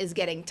deal is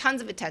getting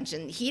tons of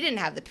attention. He didn't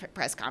have the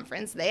press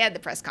conference. They had the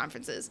press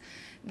conferences.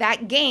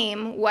 That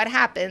game, what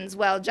happens?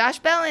 Well, Josh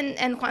Bell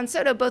and Juan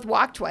Soto both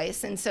walked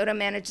twice, and Soto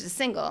managed a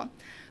single.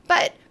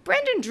 But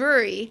Brandon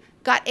Drury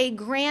got a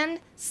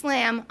grand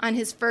slam on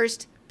his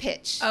first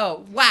pitch.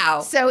 Oh, wow.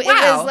 So it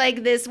was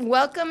like this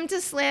welcome to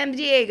Slam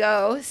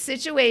Diego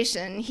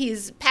situation.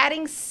 He's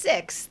batting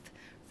sixth,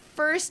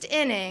 first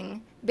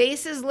inning,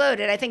 bases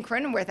loaded. I think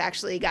Cronenworth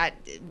actually got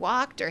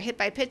walked or hit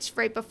by pitch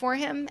right before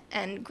him,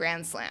 and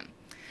grand slam.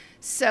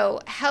 So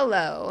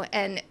hello,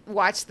 and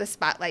watch the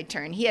spotlight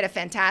turn. He had a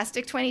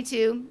fantastic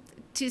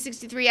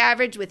 263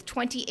 average with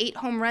 28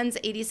 home runs,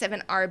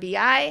 87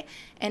 RBI,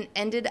 and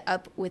ended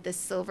up with a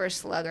Silver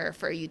Slugger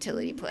for a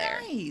utility player.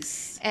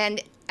 Nice.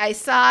 And I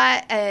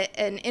saw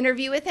an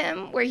interview with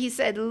him where he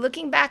said,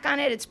 looking back on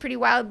it, it's pretty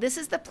wild. This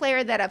is the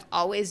player that I've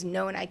always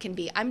known I can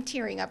be. I'm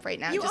tearing up right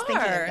now thinking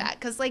of that.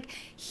 Because,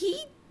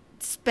 he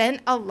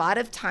spent a lot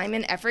of time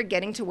and effort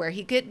getting to where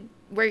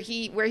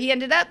he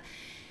ended up.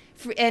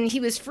 And he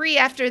was free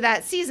after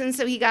that season,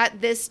 so he got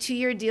this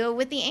 2-year deal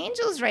with the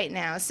Angels right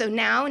now. So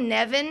now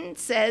Nevin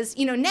says,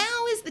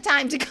 now is the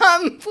time to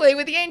come play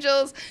with the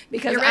Angels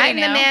because I'm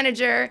the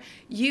manager.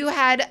 You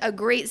had a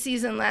great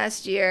season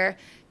last year.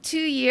 2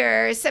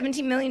 years,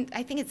 $17 million.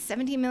 I think it's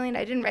 $17 million.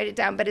 I didn't write it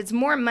down, but it's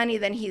more money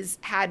than he's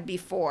had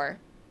before.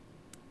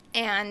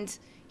 And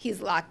he's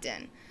locked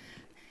in.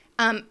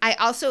 I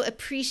also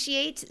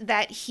appreciate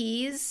that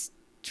he's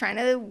trying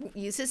to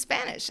use his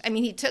Spanish. I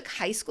mean, he took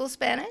high school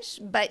Spanish,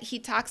 but he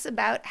talks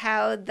about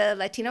how the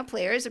Latino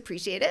players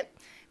appreciate it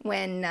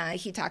when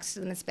he talks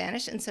to them in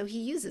Spanish, and so he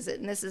uses it.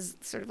 And this is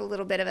sort of a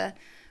little bit of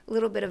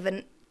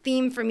a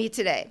theme for me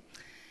today.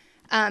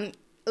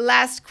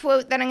 Last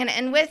quote that I'm going to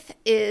end with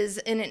is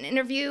in an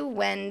interview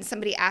when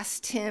somebody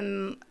asked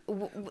him,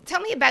 tell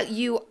me about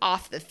you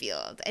off the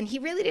field. And he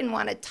really didn't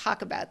want to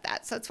talk about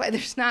that. So that's why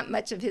there's not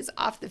much of his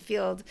off the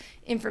field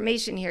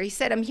information here. He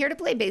said, I'm here to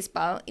play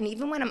baseball. And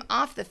even when I'm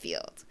off the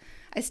field,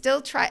 I'm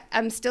still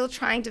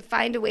trying to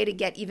find a way to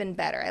get even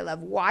better. I love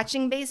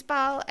watching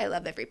baseball. I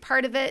love every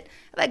part of it.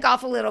 I like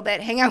golf a little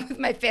bit, hang out with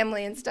my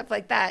family and stuff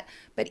like that.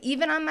 But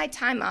even on my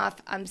time off,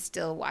 I'm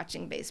still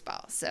watching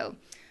baseball. So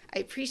I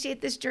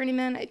appreciate this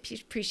journeyman. I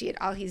appreciate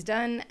all he's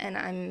done, and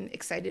I'm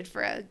excited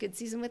for a good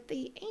season with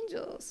the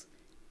Angels.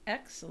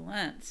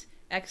 Excellent.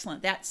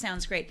 That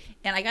sounds great.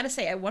 And I got to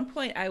say, at one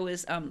point I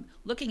was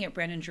looking at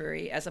Brandon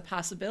Drury as a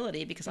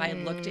possibility because I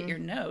had looked at your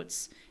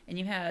notes, and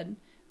you had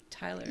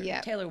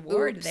Taylor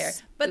Ward there.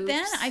 But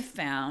then I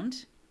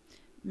found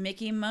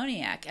Mickey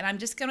Moniak, and I'm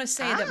just going to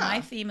say that my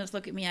theme is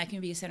look at me, I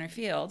can be center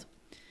field.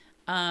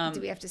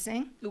 Do we have to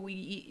sing?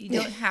 You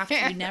don't have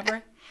to. You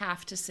never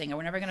have to sing.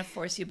 We're never going to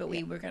force you, but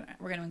we're going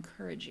to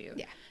encourage you.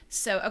 Yeah.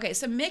 So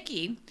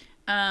Mickey,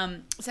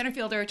 center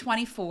fielder,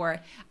 24.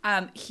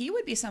 He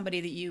would be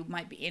somebody that you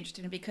might be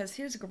interested in because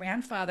his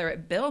grandfather,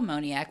 Bill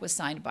Moniak, was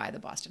signed by the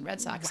Boston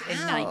Red Sox in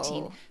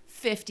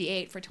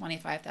 1958 for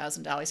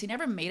 $25,000. He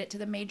never made it to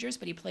the majors,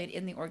 but he played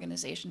in the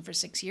organization for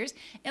 6 years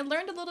and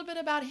learned a little bit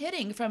about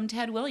hitting from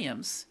Ted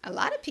Williams. A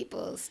lot of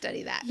people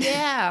study that.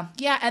 Yeah.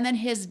 And then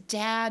his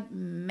dad,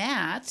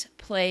 Matt,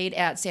 played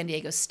at San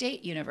Diego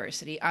State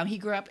University. He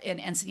grew up in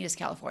Encinitas,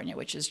 California,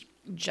 which is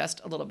just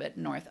a little bit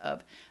north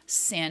of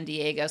San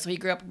Diego. So he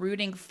grew up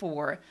rooting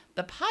for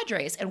the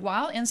Padres. And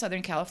while in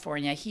Southern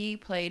California, he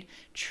played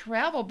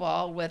travel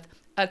ball with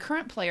a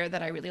current player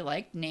that I really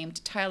liked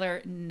named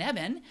Tyler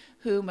Nevin,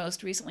 who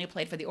most recently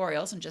played for the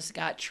Orioles and just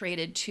got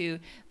traded to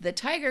the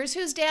Tigers,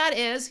 whose dad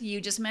is,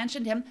 you just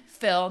mentioned him,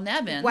 Phil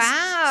Nevins.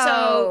 Wow.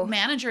 So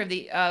manager of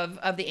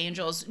the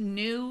Angels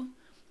knew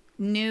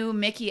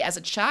Mickey as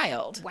a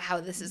child.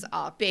 Wow, this is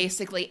all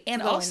basically,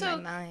 and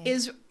also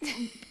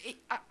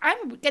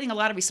I'm getting a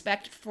lot of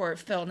respect for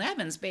Phil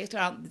Nevins based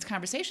on the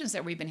conversations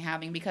that we've been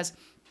having because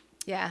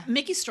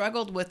Mickey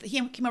struggled with,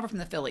 he came over from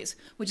the Phillies,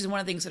 which is one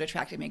of the things that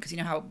attracted me because you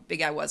know how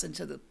big I was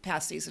into the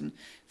past season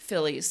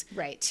Phillies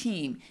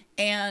team.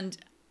 And,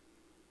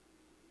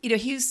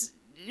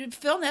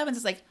 Phil Nevins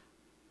is like,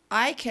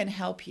 I can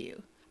help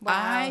you. Wow.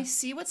 I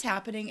see what's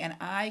happening, and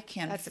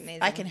That's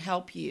amazing. I can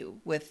help you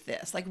with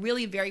this. Like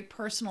really very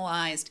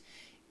personalized.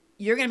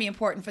 You're going to be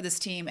important for this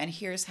team, and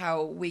here's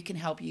how we can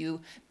help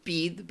you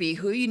be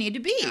who you need to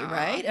be,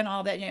 right? And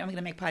all that. I'm going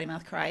to make Potty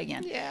Mouth cry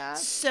again. Yeah.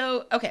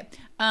 So okay,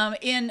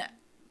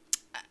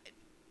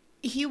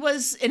 he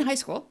was in high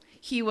school.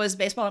 He was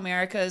Baseball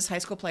America's High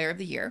School Player of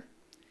the Year,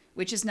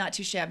 which is not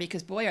too shabby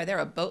because boy, are there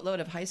a boatload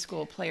of high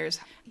school players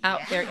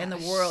out there in the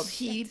world.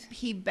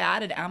 He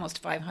batted almost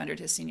 500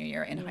 his senior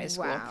year in high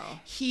school. Wow.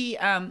 He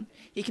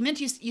came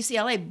into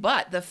UCLA,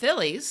 but the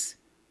Phillies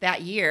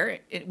that year,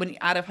 when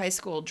out of high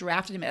school,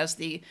 drafted him as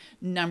the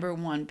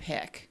 #1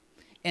 pick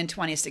in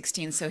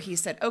 2016. So he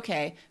said,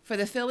 okay, for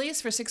the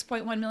Phillies, for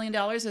 $6.1 million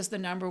as the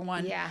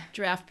 #1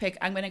 draft pick,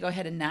 I'm going to go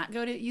ahead and not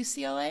go to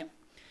UCLA.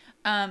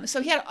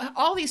 So he had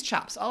all these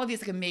chops, all of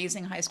these like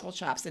amazing high school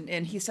chops.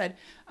 And he said,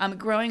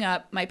 growing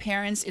up, my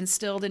parents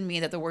instilled in me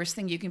that the worst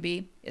thing you can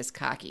be is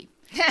cocky.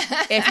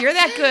 If you're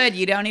that good,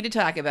 you don't need to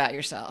talk about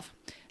yourself.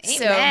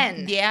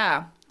 Amen. So,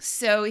 yeah.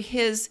 So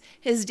his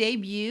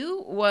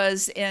debut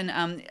was in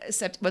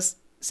September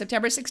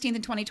 16th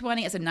in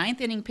 2020 as a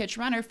 9th inning pitch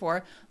runner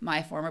for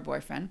my former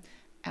boyfriend,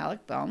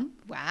 Alec Bohm.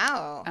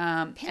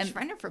 Wow. Pitch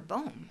runner for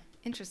Bohm.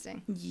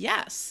 Interesting.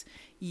 Yes.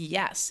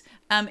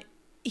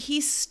 He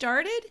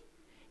started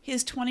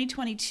his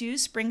 2022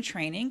 spring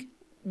training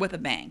with a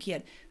bang. He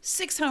had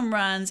 6 home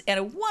runs and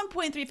a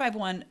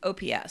 1.351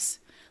 OPS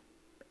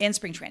in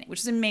spring training,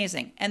 which is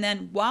amazing. And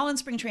then while in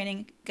spring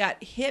training,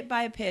 got hit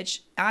by a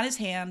pitch on his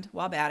hand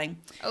while batting.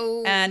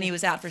 Oh. And he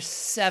was out for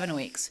 7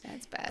 weeks.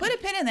 That's bad. Put a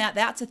pin in that.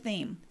 That's a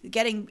theme.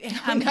 Getting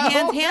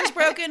hands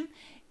broken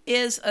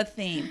is a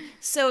theme.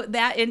 So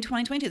that in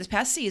 2022, this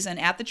past season,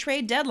 at the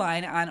trade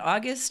deadline on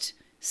August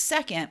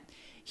 2nd,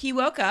 he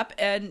woke up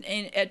at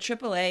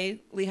AAA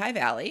Lehigh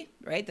Valley,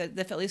 right?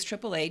 The Phillies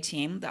AAA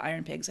team, the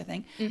Iron Pigs, I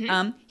think.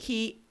 Mm-hmm.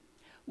 He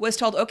was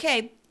told,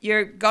 okay,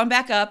 you're going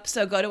back up,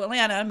 so go to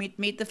Atlanta,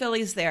 meet the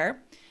Phillies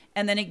there.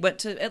 And then he went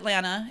to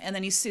Atlanta, and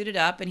then he suited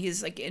up, and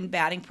he's like in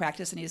batting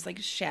practice, and he's like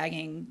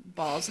shagging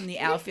balls in the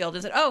outfield,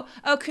 and said, "Oh,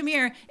 come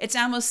here! It's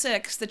almost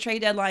 6. The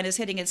trade deadline is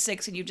hitting at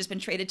 6, and you've just been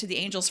traded to the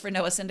Angels for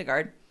Noah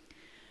Syndergaard."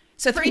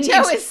 So 3 teams,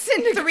 Noah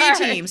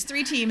Syndergaard.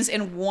 three teams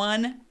in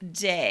one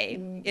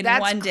day.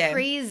 That's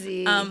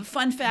crazy.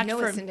 Fun fact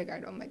Noah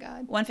Syndergaard. Oh my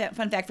God.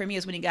 Fun fact for me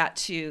is when he got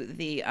to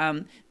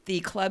the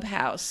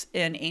clubhouse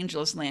in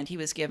Angels Land, he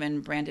was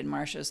given Brandon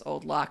Marsh's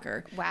old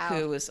locker, Wow.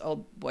 who was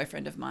old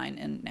boyfriend of mine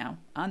and now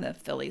on the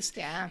Phillies.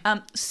 Yeah.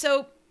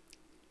 So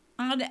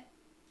on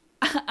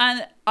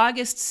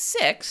August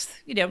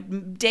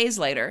 6th, days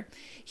later,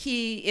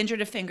 he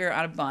injured a finger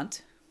on a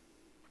bunt.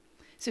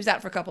 So he was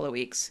out for a couple of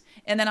weeks.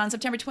 And then on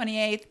September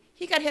 28th,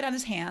 he got hit on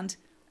his hand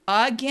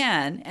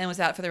again and was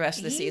out for the rest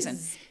of the season.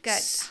 He's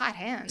got hot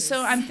hands.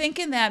 So I'm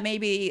thinking that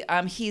maybe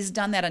he's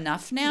done that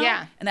enough now.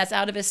 Yeah. And that's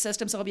out of his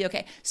system, so he'll be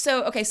okay.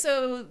 So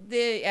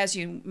as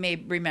you may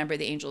remember,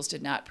 the Angels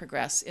did not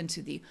progress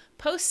into the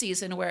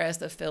postseason, whereas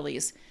the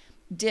Phillies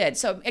did.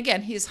 So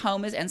again, his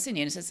home is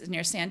Encinitas. It's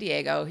near San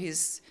Diego.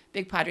 He's a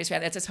big Padres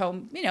fan. That's his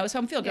home, his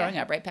home field growing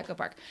up, right? Petco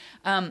Park.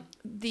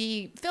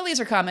 The Phillies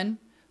are coming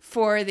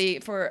for the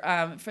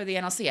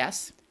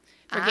NLCS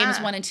for games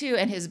 1 and 2,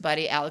 and his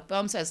buddy Alec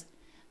Bohm says,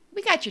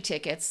 "We got your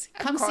tickets.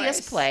 Come see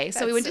us play."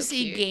 So we went to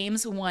see cute.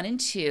 games 1 and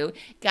 2.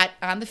 Got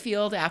on the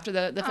field after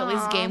the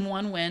Phillies game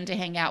 1 win to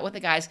hang out with the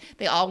guys.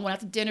 They all went out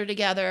to dinner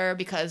together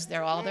because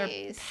they're all their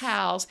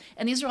pals.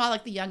 And these are all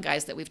like the young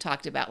guys that we've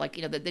talked about, like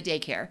the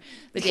daycare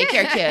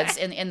kids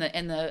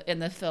in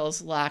the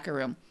Phil's locker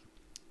room.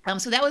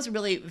 So that was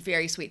really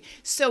very sweet.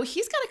 So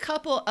he's got a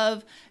couple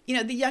of,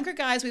 the younger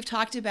guys we've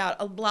talked about,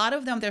 a lot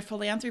of them, their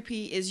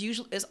philanthropy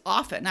is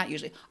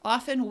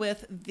often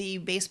with the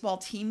baseball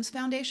teams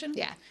foundation.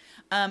 Yeah.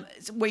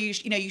 Where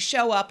you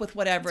show up with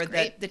whatever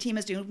the team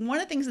is doing. One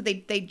of the things that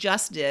they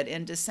just did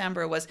in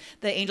December was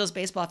the Angels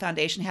Baseball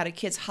Foundation had a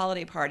kids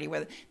holiday party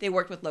where they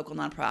worked with local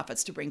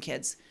nonprofits to bring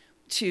kids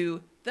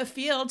to the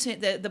field, to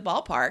the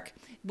ballpark,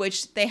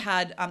 which they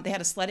had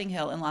a sledding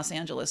hill in Los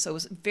Angeles, so it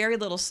was very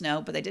little snow,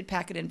 but they did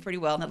pack it in pretty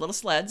well, and had little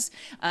sleds.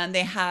 And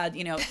they had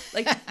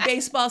like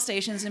baseball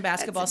stations and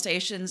basketball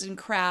stations and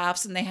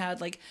crafts, and they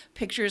had like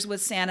pictures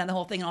with Santa and the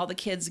whole thing. And all the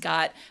kids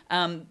got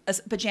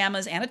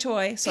pajamas and a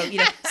toy, so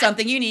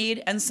something you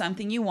need and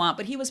something you want.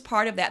 But he was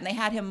part of that, and they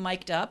had him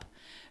mic'd up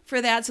for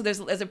that. So there's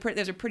a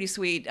pretty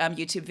sweet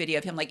YouTube video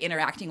of him like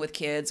interacting with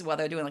kids while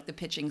they're doing like the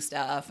pitching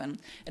stuff and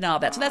all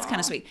that. So that's kind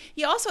of sweet.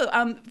 He also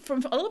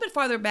from a little bit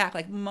farther back,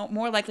 like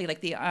more likely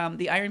like the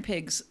Iron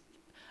Pigs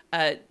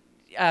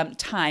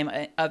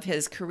time of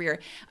his career,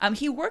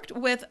 he worked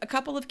with a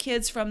couple of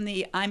kids from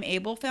the I'm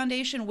Able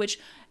Foundation, which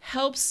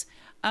helps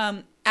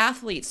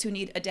athletes who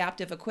need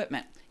adaptive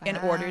equipment in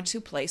order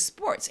to play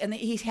sports. And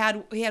he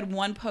had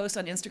one post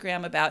on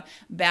Instagram about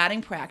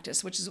batting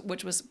practice,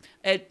 which was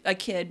a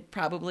kid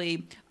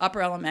probably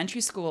upper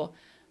elementary school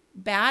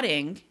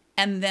batting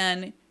and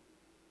then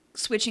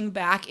switching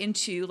back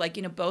into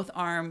both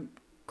arm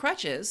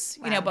crutches,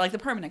 but like the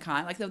permanent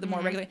kind, like the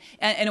more regular,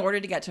 in order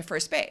to get to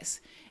first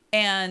base.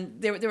 And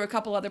there were a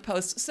couple other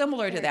posts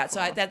similar to that.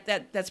 Cool.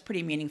 So that's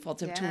pretty meaningful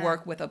to Yeah.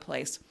 work with a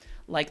place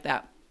like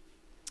that.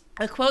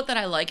 A quote that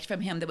I liked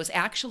from him that was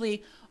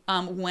actually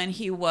when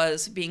he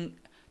was being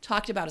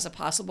talked about as a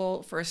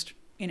possible first,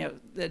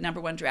 the number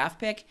 1 draft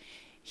pick,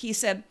 he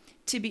said,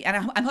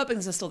 and I'm hoping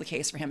this is still the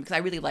case for him because I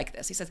really like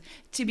this. He says,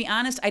 to be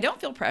honest, I don't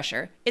feel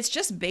pressure. It's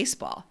just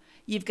baseball.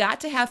 You've got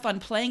to have fun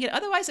playing it.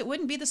 Otherwise, it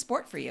wouldn't be the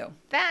sport for you.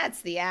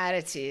 That's the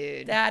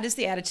attitude. That is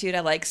the attitude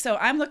I like. So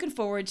I'm looking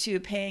forward to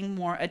paying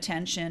more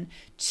attention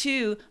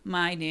to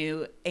my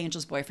new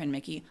Angels boyfriend,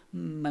 Mickey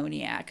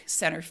Moniak,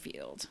 center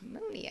field.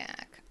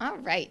 Moniak. All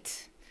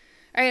right.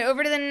 All right,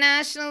 over to the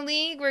National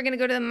League. We're going to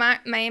go to the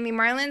Miami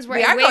Marlins.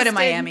 We are going to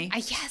Miami.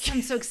 Yes,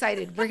 I'm so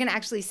excited. We're going to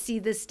actually see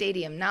this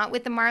stadium, not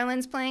with the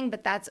Marlins playing,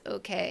 but that's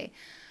okay.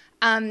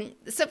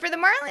 So for the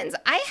Marlins,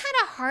 I had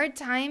a hard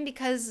time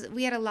because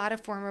we had a lot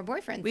of former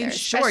boyfriends We there.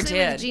 sure especially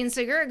did. with Gene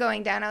Segura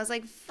going down. I was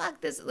like,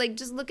 fuck this. Like,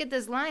 just look at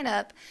this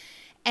lineup.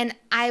 And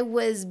I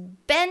was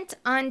bent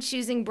on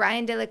choosing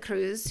Brian De La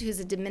Cruz, who's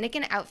a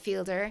Dominican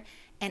outfielder.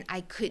 And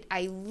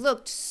I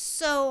looked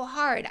so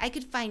hard. I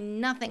could find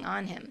nothing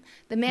on him.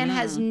 The man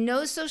has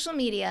no social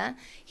media.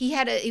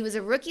 He was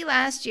a rookie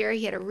last year.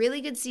 He had a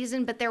really good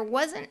season, but there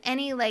wasn't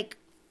any like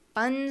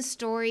fun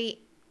story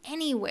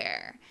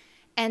anywhere.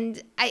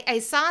 And I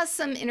saw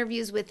some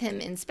interviews with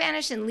him in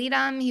Spanish and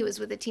Lidom. He was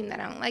with a team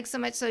that I don't like so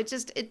much. So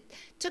it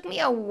took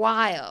me a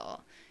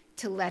while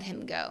to let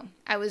him go.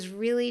 I was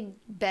really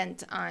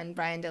bent on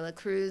Brian De La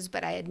Cruz,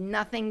 but I had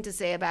nothing to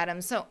say about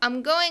him. So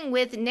I'm going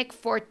with Nick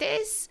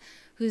Fortes,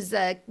 who's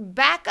a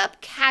backup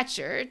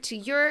catcher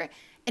to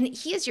and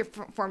he is your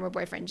former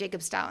boyfriend,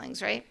 Jacob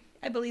Stallings, right?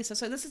 I believe so.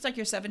 So this is like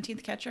your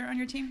 17th catcher on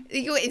your team?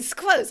 It's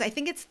close. I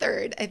think it's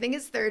third.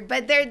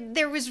 But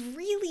there was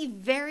really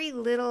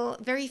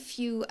very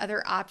few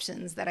other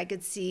options that I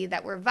could see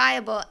that were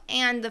viable.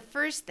 And the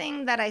first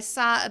thing that I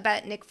saw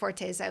about Nick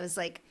Fortes, I was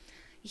like,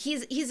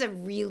 he's a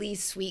really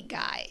sweet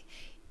guy.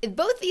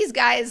 Both these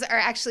guys are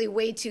actually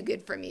way too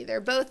good for me.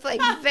 They're both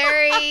like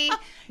very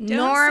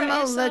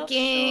normal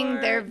looking.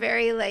 Short. They're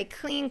very like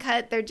clean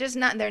cut. They're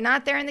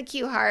not there in the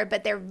Q hard,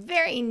 but they're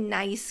very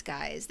nice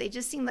guys. They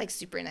just seem like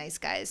super nice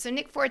guys. So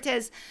Nick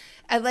Fortes,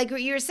 like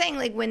what you were saying,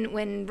 like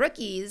when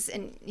rookies,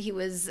 and he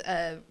was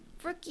a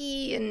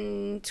rookie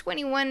in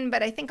 21,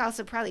 but I think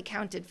also probably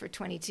counted for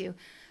 22.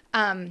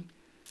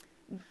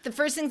 The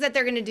first things that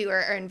they're going to do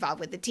are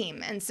involved with the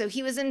team. And so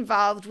he was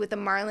involved with the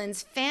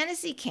Marlins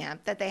fantasy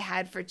camp that they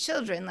had for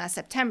children last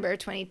September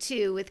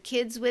 22 with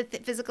kids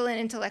with physical and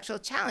intellectual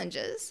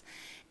challenges.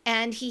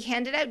 And he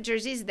handed out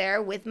jerseys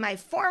there with my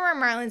former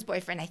Marlins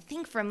boyfriend, I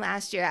think from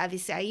last year,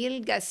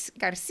 Avisail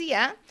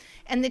Garcia.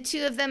 And the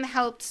two of them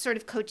helped sort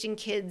of coaching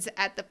kids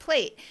at the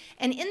plate.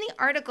 And in the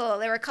article,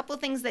 there were a couple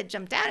things that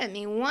jumped out at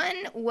me.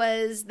 One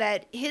was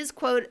that his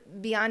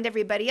quote, beyond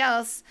everybody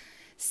else,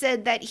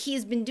 said that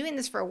he's been doing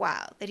this for a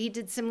while, that he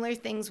did similar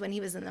things when he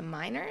was in the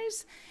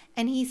minors.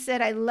 And he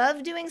said, I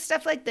love doing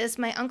stuff like this.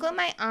 My uncle and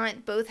my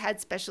aunt both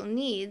had special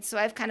needs, so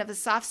I have kind of a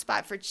soft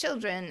spot for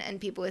children and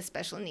people with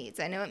special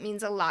needs. I know it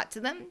means a lot to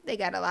them. They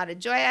got a lot of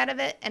joy out of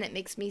it, and it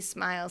makes me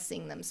smile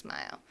seeing them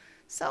smile.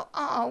 So,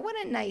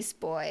 what a nice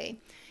boy.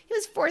 He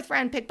was 4th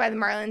round pick by the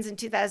Marlins in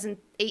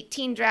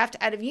 2018 draft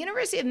out of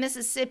University of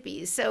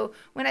Mississippi. So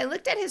when I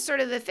looked at his sort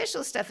of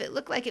official stuff, it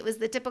looked like it was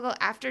the typical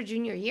after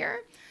junior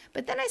year.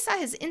 But then I saw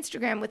his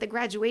Instagram with a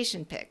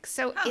graduation pic.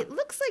 So it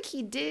looks like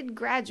he did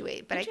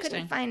graduate, but I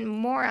couldn't find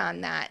more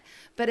on that.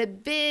 But a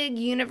big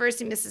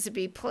University of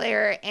Mississippi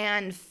player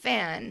and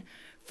fan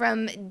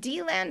from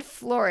DeLand,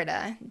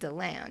 Florida.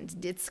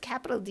 DeLand. It's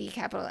capital D,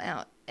 capital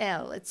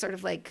L. It's sort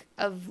of like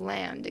of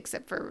land,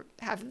 except for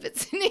half of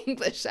it's in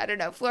English. I don't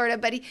know, Florida.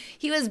 But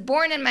he was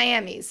born in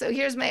Miami. So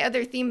here's my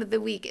other theme of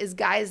the week is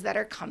guys that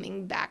are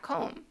coming back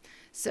home.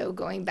 So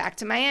going back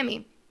to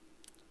Miami.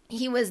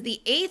 He was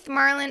the 8th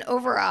Marlin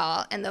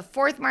overall and the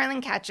 4th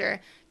Marlin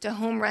catcher to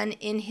home run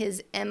in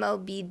his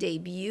MLB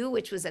debut,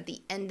 which was at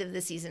the end of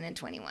the season in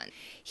 21.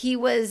 He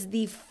was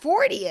the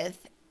 40th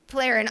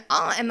player in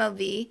all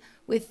MLB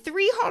with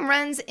 3 home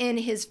runs in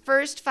his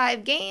first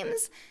 5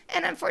 games.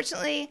 And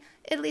unfortunately,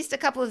 at least a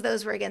couple of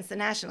those were against the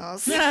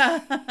Nationals. It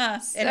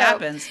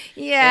happens.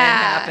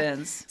 Yeah. It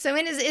happens. So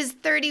in his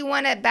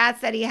 31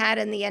 at-bats that he had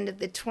in the end of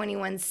the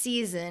 21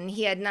 season,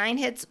 he had 9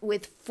 hits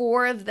with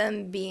 4 of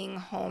them being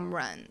home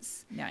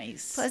runs.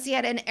 Nice. Plus he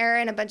had an error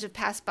and a bunch of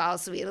pass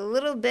balls, so he had a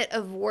little bit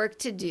of work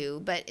to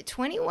do. But at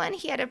 21,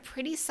 he had a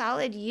pretty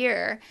solid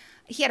year.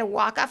 He had a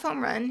walk-off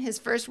home run. His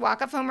first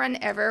walk-off home run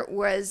ever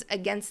was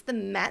against the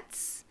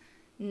Mets.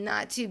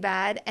 Not too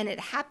bad. And it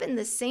happened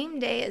the same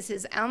day as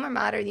his alma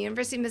mater, the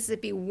University of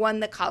Mississippi, won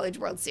the College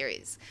World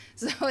Series.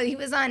 So he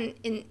was on,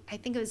 I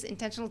think it was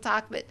Intentional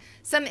Talk, but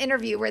some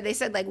interview where they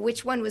said, like,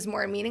 which one was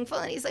more meaningful?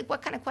 And he's like,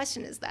 what kind of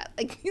question is that?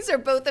 Like, these are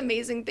both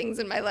amazing things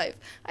in my life.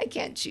 I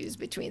can't choose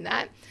between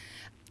that.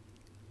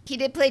 He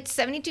did play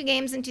 72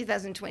 games in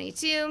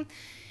 2022.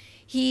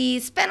 He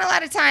spent a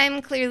lot of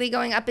time clearly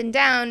going up and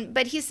down,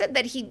 but he said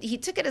that he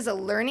took it as a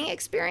learning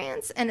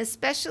experience, and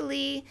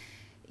especially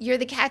you're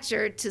the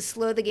catcher to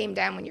slow the game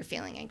down when you're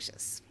feeling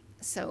anxious.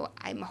 So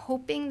I'm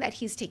hoping that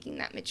he's taking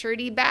that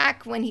maturity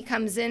back when he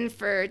comes in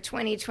for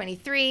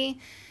 2023.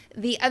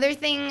 The other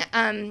thing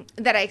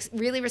that I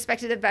really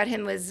respected about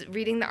him was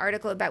reading the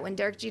article about when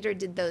Derek Jeter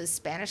did those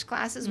Spanish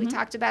classes we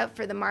talked about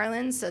for the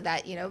Marlins, so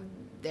that,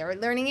 they're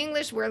learning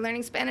English, we're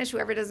learning Spanish,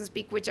 whoever doesn't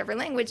speak whichever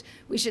language,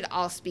 we should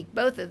all speak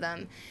both of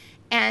them.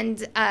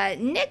 And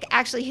Nick,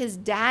 actually, his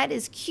dad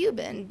is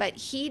Cuban, but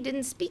he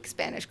didn't speak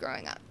Spanish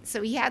growing up.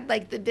 So he had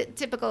like the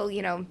typical,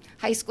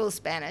 high school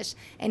Spanish,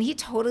 and he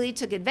totally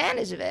took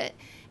advantage of it.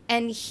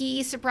 And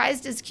he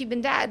surprised his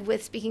Cuban dad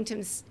with speaking to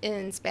him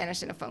in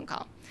Spanish in a phone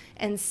call,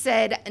 and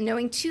said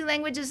knowing 2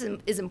 languages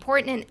is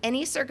important in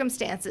any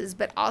circumstances,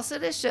 but also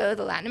to show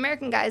the Latin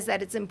American guys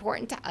that it's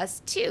important to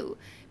us too,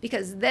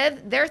 because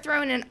they're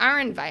thrown in our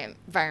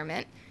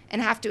environment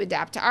and have to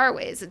adapt to our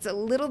ways. It's a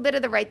little bit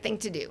of the right thing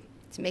to do,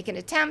 to make an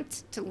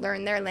attempt to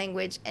learn their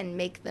language and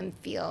make them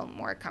feel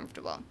more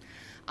comfortable.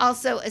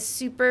 Also, a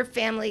super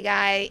family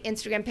guy,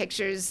 Instagram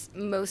pictures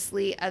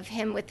mostly of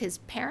him with his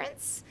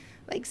parents,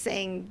 like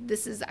saying,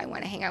 I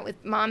want to hang out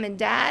with mom and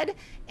dad,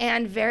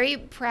 and very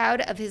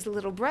proud of his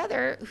little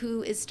brother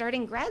who is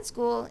starting grad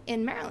school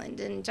in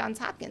Maryland in Johns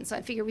Hopkins. So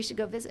I figure we should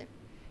go visit.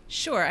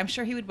 Sure, I'm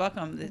sure he would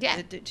welcome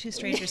the 2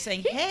 strangers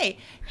saying,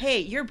 hey,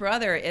 your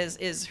brother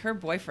is her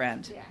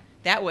boyfriend. Yeah.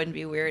 That wouldn't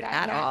be weird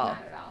at all.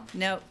 Not at all.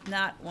 No,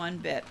 not one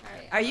bit.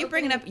 Right, Are you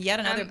bringing up yet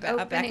another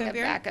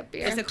backup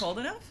beer? Is it cold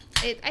enough?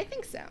 I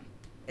think so.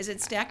 Is it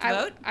Stacked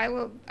Vote?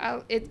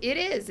 It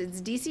is. It's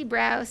DC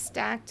Brau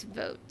Stacked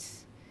Vote.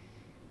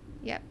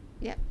 Yep.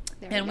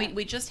 And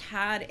we just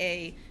had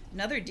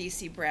another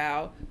DC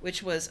Brau,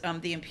 which was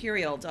the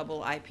Imperial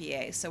Double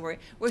IPA. So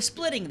we're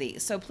splitting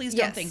these. So please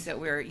don't think that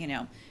we're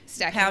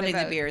pounding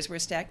the beers.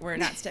 We're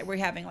not. We're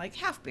having like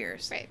half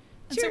beers. Right.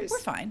 And Cheers. so we're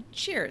fine.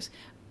 Cheers.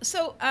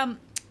 So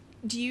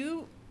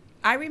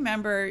I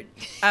remember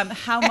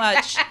how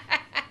much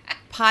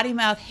Potty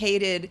Mouth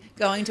hated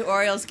going to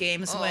Orioles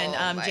games when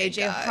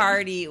J.J.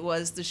 Hardy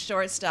was the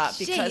shortstop,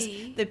 because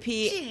the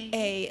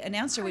PA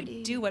announcer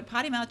would do what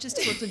Potty Mouth just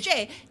did, which was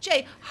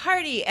J.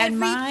 Hardy.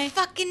 And every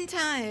fucking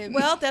time.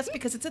 Well, that's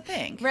because it's a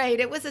thing. Right,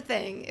 it was a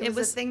thing. It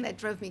was a thing that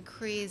drove me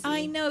crazy.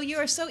 I know, you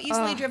are so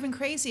easily driven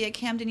crazy at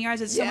Camden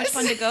Yards. It's so much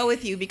fun to go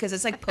with you because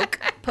it's like poke.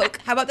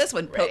 How about this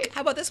one? Poke. Right.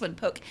 How about this one?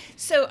 Poke.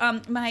 So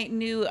my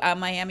new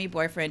Miami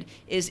boyfriend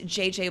is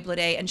J.J.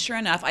 Bleday, and sure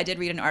enough, I did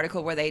read an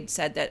article where they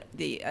said that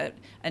the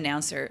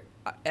announcer,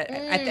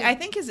 I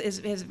think his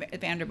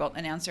Vanderbilt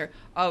announcer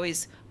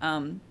always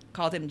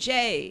called him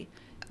Jay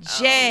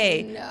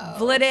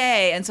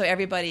Bleday, and so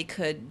everybody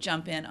could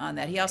jump in on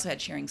that. He also had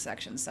cheering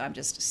sections, so I'm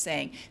just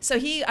saying. So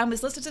he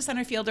was listed as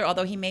center fielder,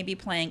 although he may be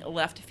playing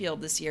left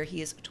field this year.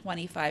 He is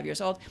 25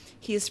 years old.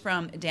 He's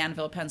from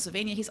Danville,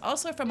 Pennsylvania. He's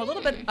also from a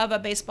little bit of a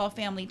baseball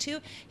family, too.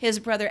 His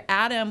brother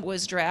Adam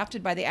was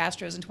drafted by the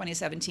Astros in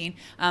 2017.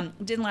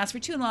 Didn't last for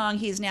too long.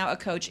 He's now a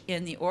coach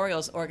in the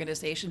Orioles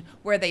organization,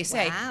 where they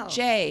say,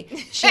 Jay.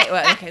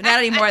 Well, okay, not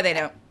anymore, they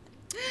don't.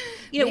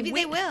 Maybe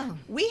they will.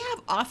 We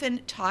have often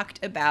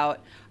talked about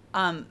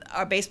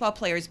our baseball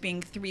players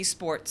being 3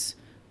 sports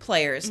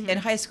players in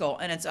high school,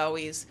 and it's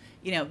always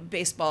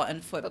baseball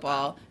and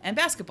football and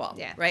basketball,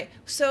 right?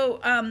 So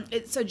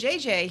so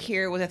JJ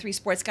here was a 3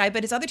 sports guy,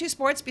 but his other 2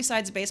 sports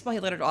besides baseball, he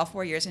lettered all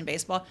 4 years in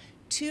baseball.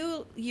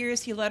 2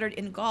 years he lettered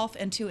in golf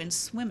and 2 in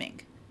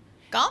swimming.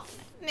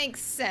 Golf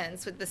makes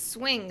sense with the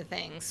swing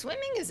thing.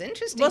 Swimming is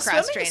interesting. Well,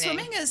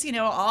 swimming is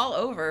all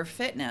over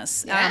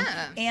fitness.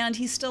 Yeah. And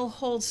he still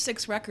holds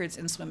 6 records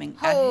in swimming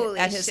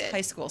at his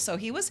high school. So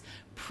he was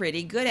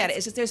pretty good at it.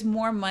 It's just there's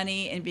more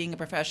money in being a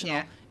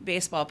professional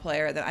baseball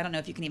player than I don't know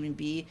if you can even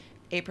be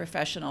a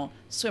professional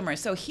swimmer.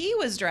 So he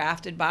was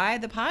drafted by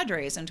the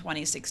Padres in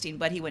 2016,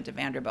 but he went to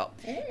Vanderbilt.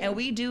 And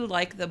we do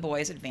like the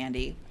boys at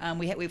Vandy.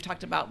 We've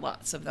talked about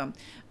lots of them.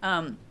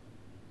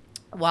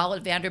 While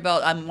at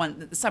Vanderbilt,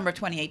 the summer of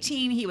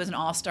 2018, he was an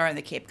all-star in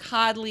the Cape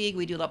Cod League.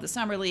 We do love the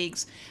summer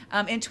leagues.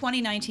 In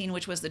 2019,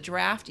 which was the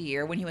draft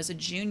year, when he was a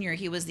junior,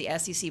 he was the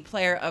SEC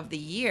Player of the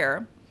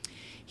Year.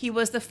 He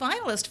was the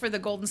finalist for the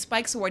Golden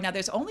Spikes Award. Now,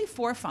 there's only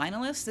 4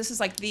 finalists. This is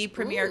like the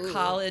premier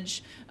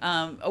college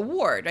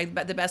award,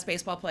 right? The best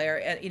baseball player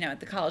at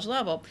the college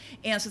level.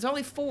 And so there's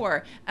only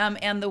 4.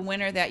 And the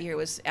winner that year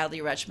was Adley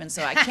Rutschman.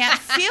 So I can't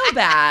feel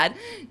bad.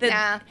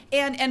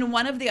 And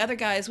one of the other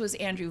guys was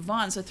Andrew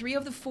Vaughn. So 3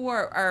 of the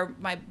 4 are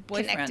my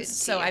boyfriends.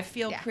 So I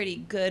feel pretty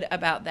good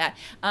about that.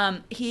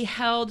 He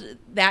held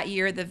that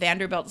year the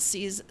Vanderbilt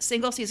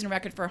single season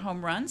record for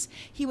home runs.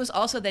 He was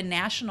also the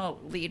national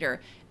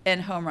leader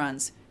in home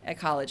runs at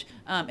college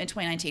in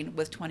 2019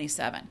 with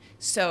 27.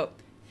 So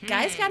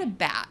guy's got a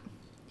bat.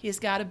 He's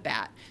got a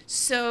bat.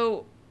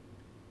 So,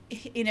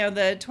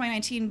 the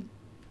 2019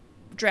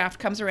 draft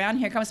comes around.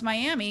 Here comes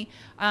Miami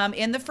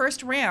in the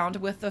first round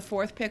with the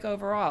 4th pick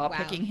overall,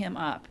 picking him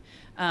up.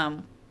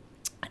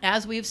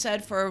 As we've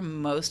said for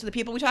most of the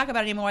people we talk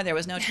about anymore, there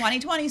was no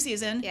 2020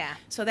 season. Yeah.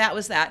 So that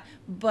was that.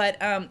 But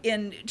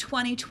in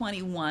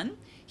 2021,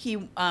 he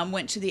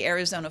went to the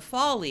Arizona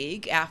Fall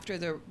League after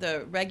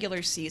the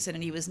regular season,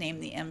 and he was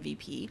named the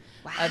MVP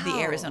of the Wow.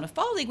 Arizona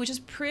Fall League, which is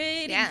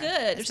pretty Yeah,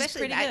 good.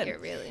 especially that year,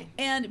 really.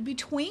 And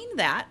between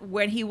that,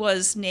 when he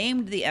was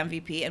named the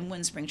MVP and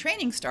when spring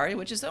training started,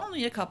 which is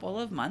only a couple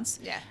of months,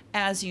 Yeah.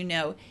 as you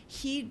know,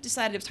 he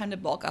decided it was time to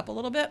bulk up a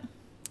little bit.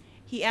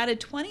 He added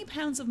 20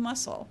 pounds of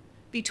muscle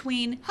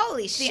between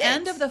Holy the shit.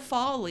 end of the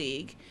fall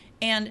league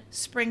and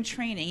spring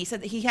training. He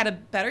said that he had a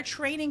better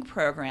training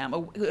program.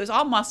 It was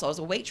all muscle. It was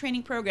a weight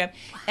training program,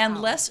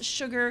 and less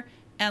sugar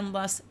and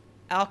less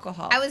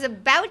alcohol. I was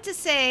about to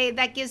say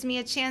that gives me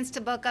a chance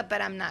to bulk up,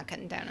 but I'm not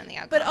cutting down on the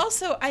alcohol. but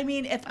also, I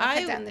mean, if I'll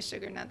I cut down the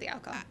sugar, not the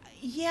alcohol.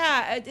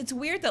 yeah, it's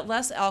weird that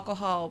less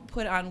alcohol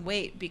put on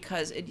weight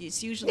because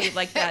it's usually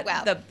like that.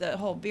 Well, the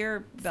whole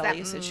beer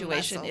belly that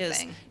situation muscle is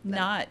thing.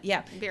 not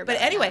Beer But belly,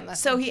 anyway, not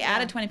so muscle. he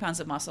added Yeah. 20 pounds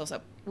of muscle.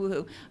 So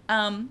woohoo!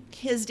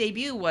 His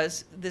debut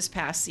was this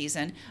past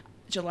season.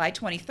 July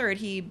 23rd,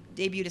 he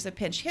debuted as a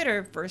pinch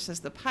hitter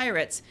versus the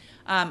Pirates.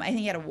 I think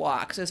he had a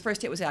walk. So his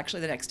first hit was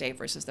actually the next day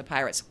versus the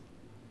Pirates.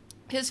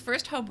 His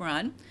first home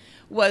run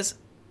was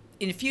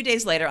in a few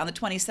days later on the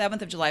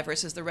 27th of July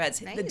versus the Reds.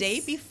 The day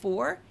Nice.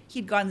 before,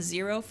 he'd gone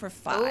 0 for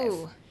 5.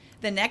 Ooh.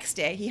 The next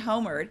day, he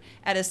homered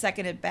at his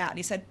second at bat, and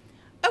he said,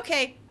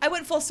 "Okay, I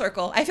went full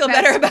circle. I feel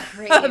That's better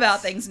great.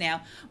 about things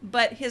now."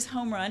 But his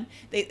home run,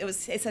 they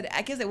said,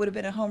 I guess it would have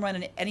been a home run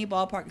in any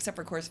ballpark except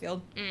for Coors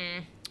Field.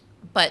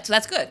 But so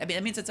that's good. I mean,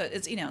 it means it's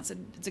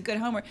a good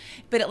homer.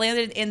 But it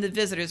landed in the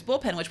visitors'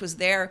 bullpen, which was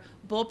their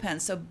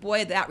bullpen. So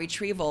boy, that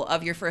retrieval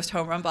of your first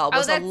home run ball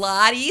was a that's-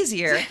 lot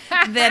easier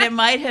than it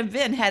might have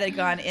been had it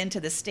gone into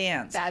the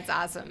stands. That's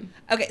awesome.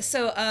 Okay,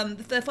 so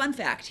the fun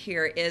fact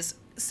here is,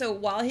 so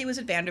while he was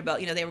at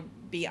Vanderbilt, they would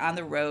be on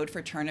the road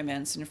for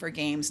tournaments and for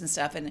games and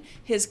stuff. And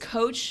his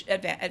coach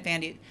at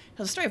Vandy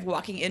tells a story of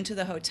walking into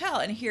the hotel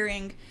and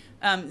hearing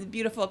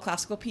beautiful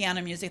classical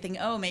piano music,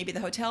 thinking, oh, maybe the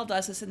hotel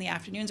does this in the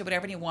afternoons or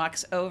whatever. And he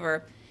walks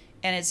over,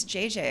 and it's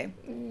JJ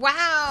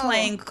Wow.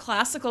 playing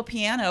classical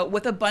piano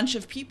with a bunch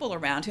of people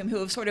around him who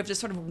have sort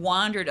of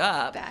wandered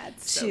up.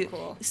 That's so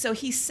cool. So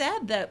he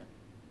said that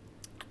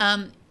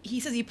he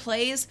says he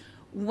plays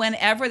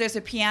whenever there's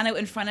a piano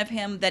in front of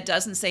him that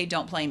doesn't say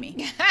 "Don't play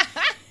me."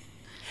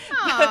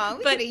 Aw,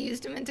 we but- could have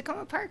used him in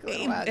Tacoma Park a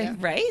little while ago.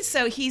 Right?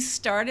 So he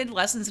started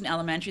lessons in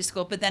elementary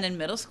school, but then in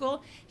middle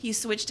school, he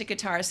switched to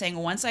guitar, saying,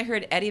 once I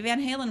heard Eddie Van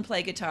Halen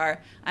play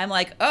guitar, I'm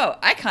like, oh,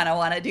 I kind of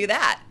want to do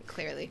that.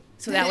 Clearly.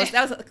 So that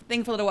was a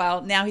thing for a little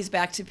while. Now he's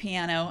back to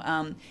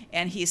piano,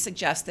 and he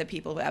suggests that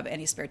people who have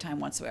any spare time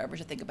whatsoever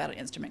should think about an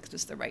instrument because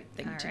it's the right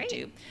thing All to right.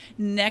 do.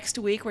 Next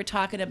week, we're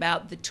talking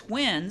about the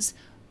Twins.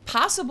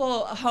 Possible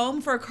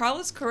home for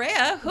Carlos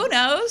Correa. Who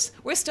knows?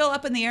 We're still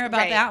up in the air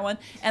about Right. that one.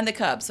 And the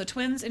Cubs. So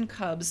Twins and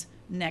Cubs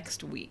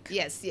next week.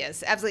 Yes,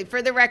 absolutely.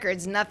 For the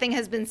records, nothing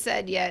has been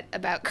said yet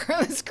about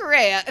Carlos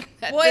Correa.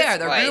 at Boy, this are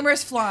the point.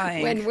 rumors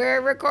flying. When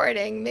we're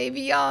recording,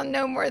 maybe y'all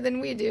know more than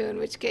we do, in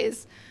which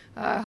case,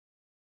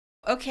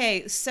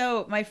 Okay,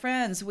 so my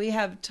friends, we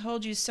have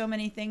told you so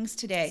many things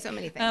today. So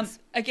many things.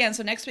 Again,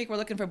 so next week we're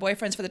looking for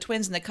boyfriends for the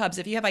Twins and the Cubs.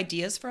 If you have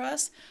ideas for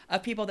us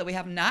of people that we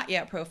have not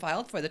yet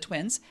profiled for the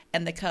Twins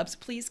and the Cubs,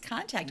 please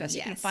contact us.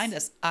 You can Yes. find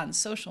us on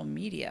social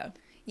media.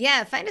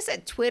 yeah, find us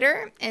at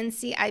Twitter,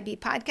 NCIB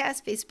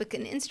Podcast, Facebook,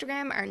 and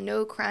Instagram are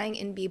No Crying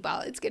in B-Ball.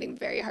 It's getting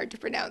very hard to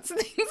pronounce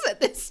things at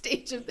this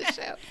stage of the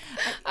show.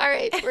 All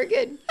right, we're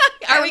good.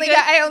 Are we good?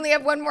 I only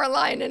have one more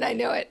line, and I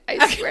know it.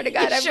 I swear to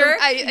God. You sure?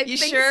 I You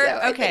think sure? so.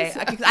 I Okay,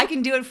 think so. I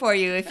can do it for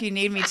you if you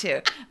need me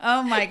to.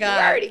 Oh my You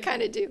God. already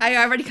kind of do. I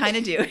already kind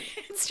of do.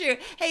 It's true.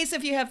 Hey, so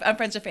if you have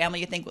friends or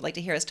family you think would like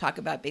to hear us talk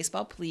about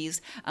baseball,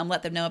 please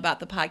let them know about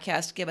the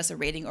podcast. Give us a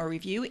rating or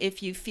review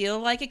if you feel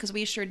like it, because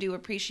we sure do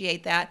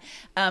appreciate that.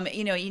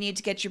 You need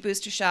to get your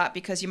booster shot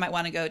because you might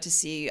want to go to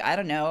see, I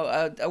don't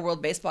know, a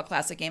World Baseball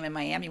Classic game in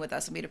Miami with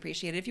us, and we'd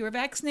appreciate it if you were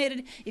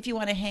vaccinated. If you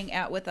want to hang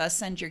out with us,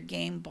 send your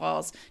game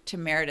balls to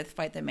Meredith.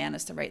 Fight the man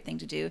is the right thing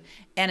to do.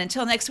 And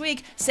until next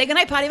week, say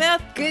goodnight, Potty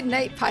Mouth. Good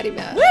night, Potty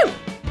Mouth. Woo!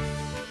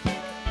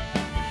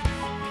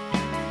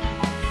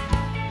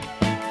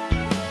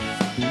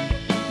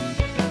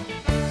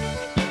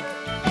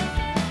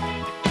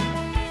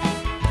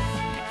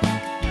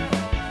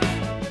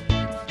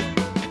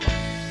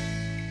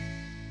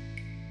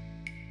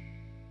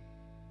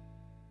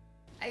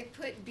 I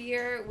put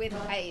beer with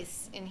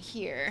ice in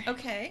here,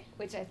 Okay.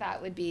 which I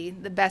thought would be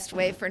the best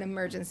way for an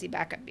emergency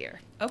backup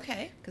beer,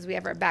 Okay. because we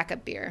have our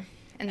backup beer.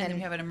 And then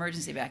we have an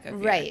emergency backup.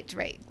 Beer.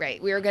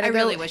 Right. We were going I to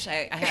really wish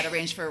I had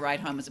arranged for a ride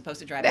home as opposed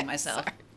to driving myself. Sorry.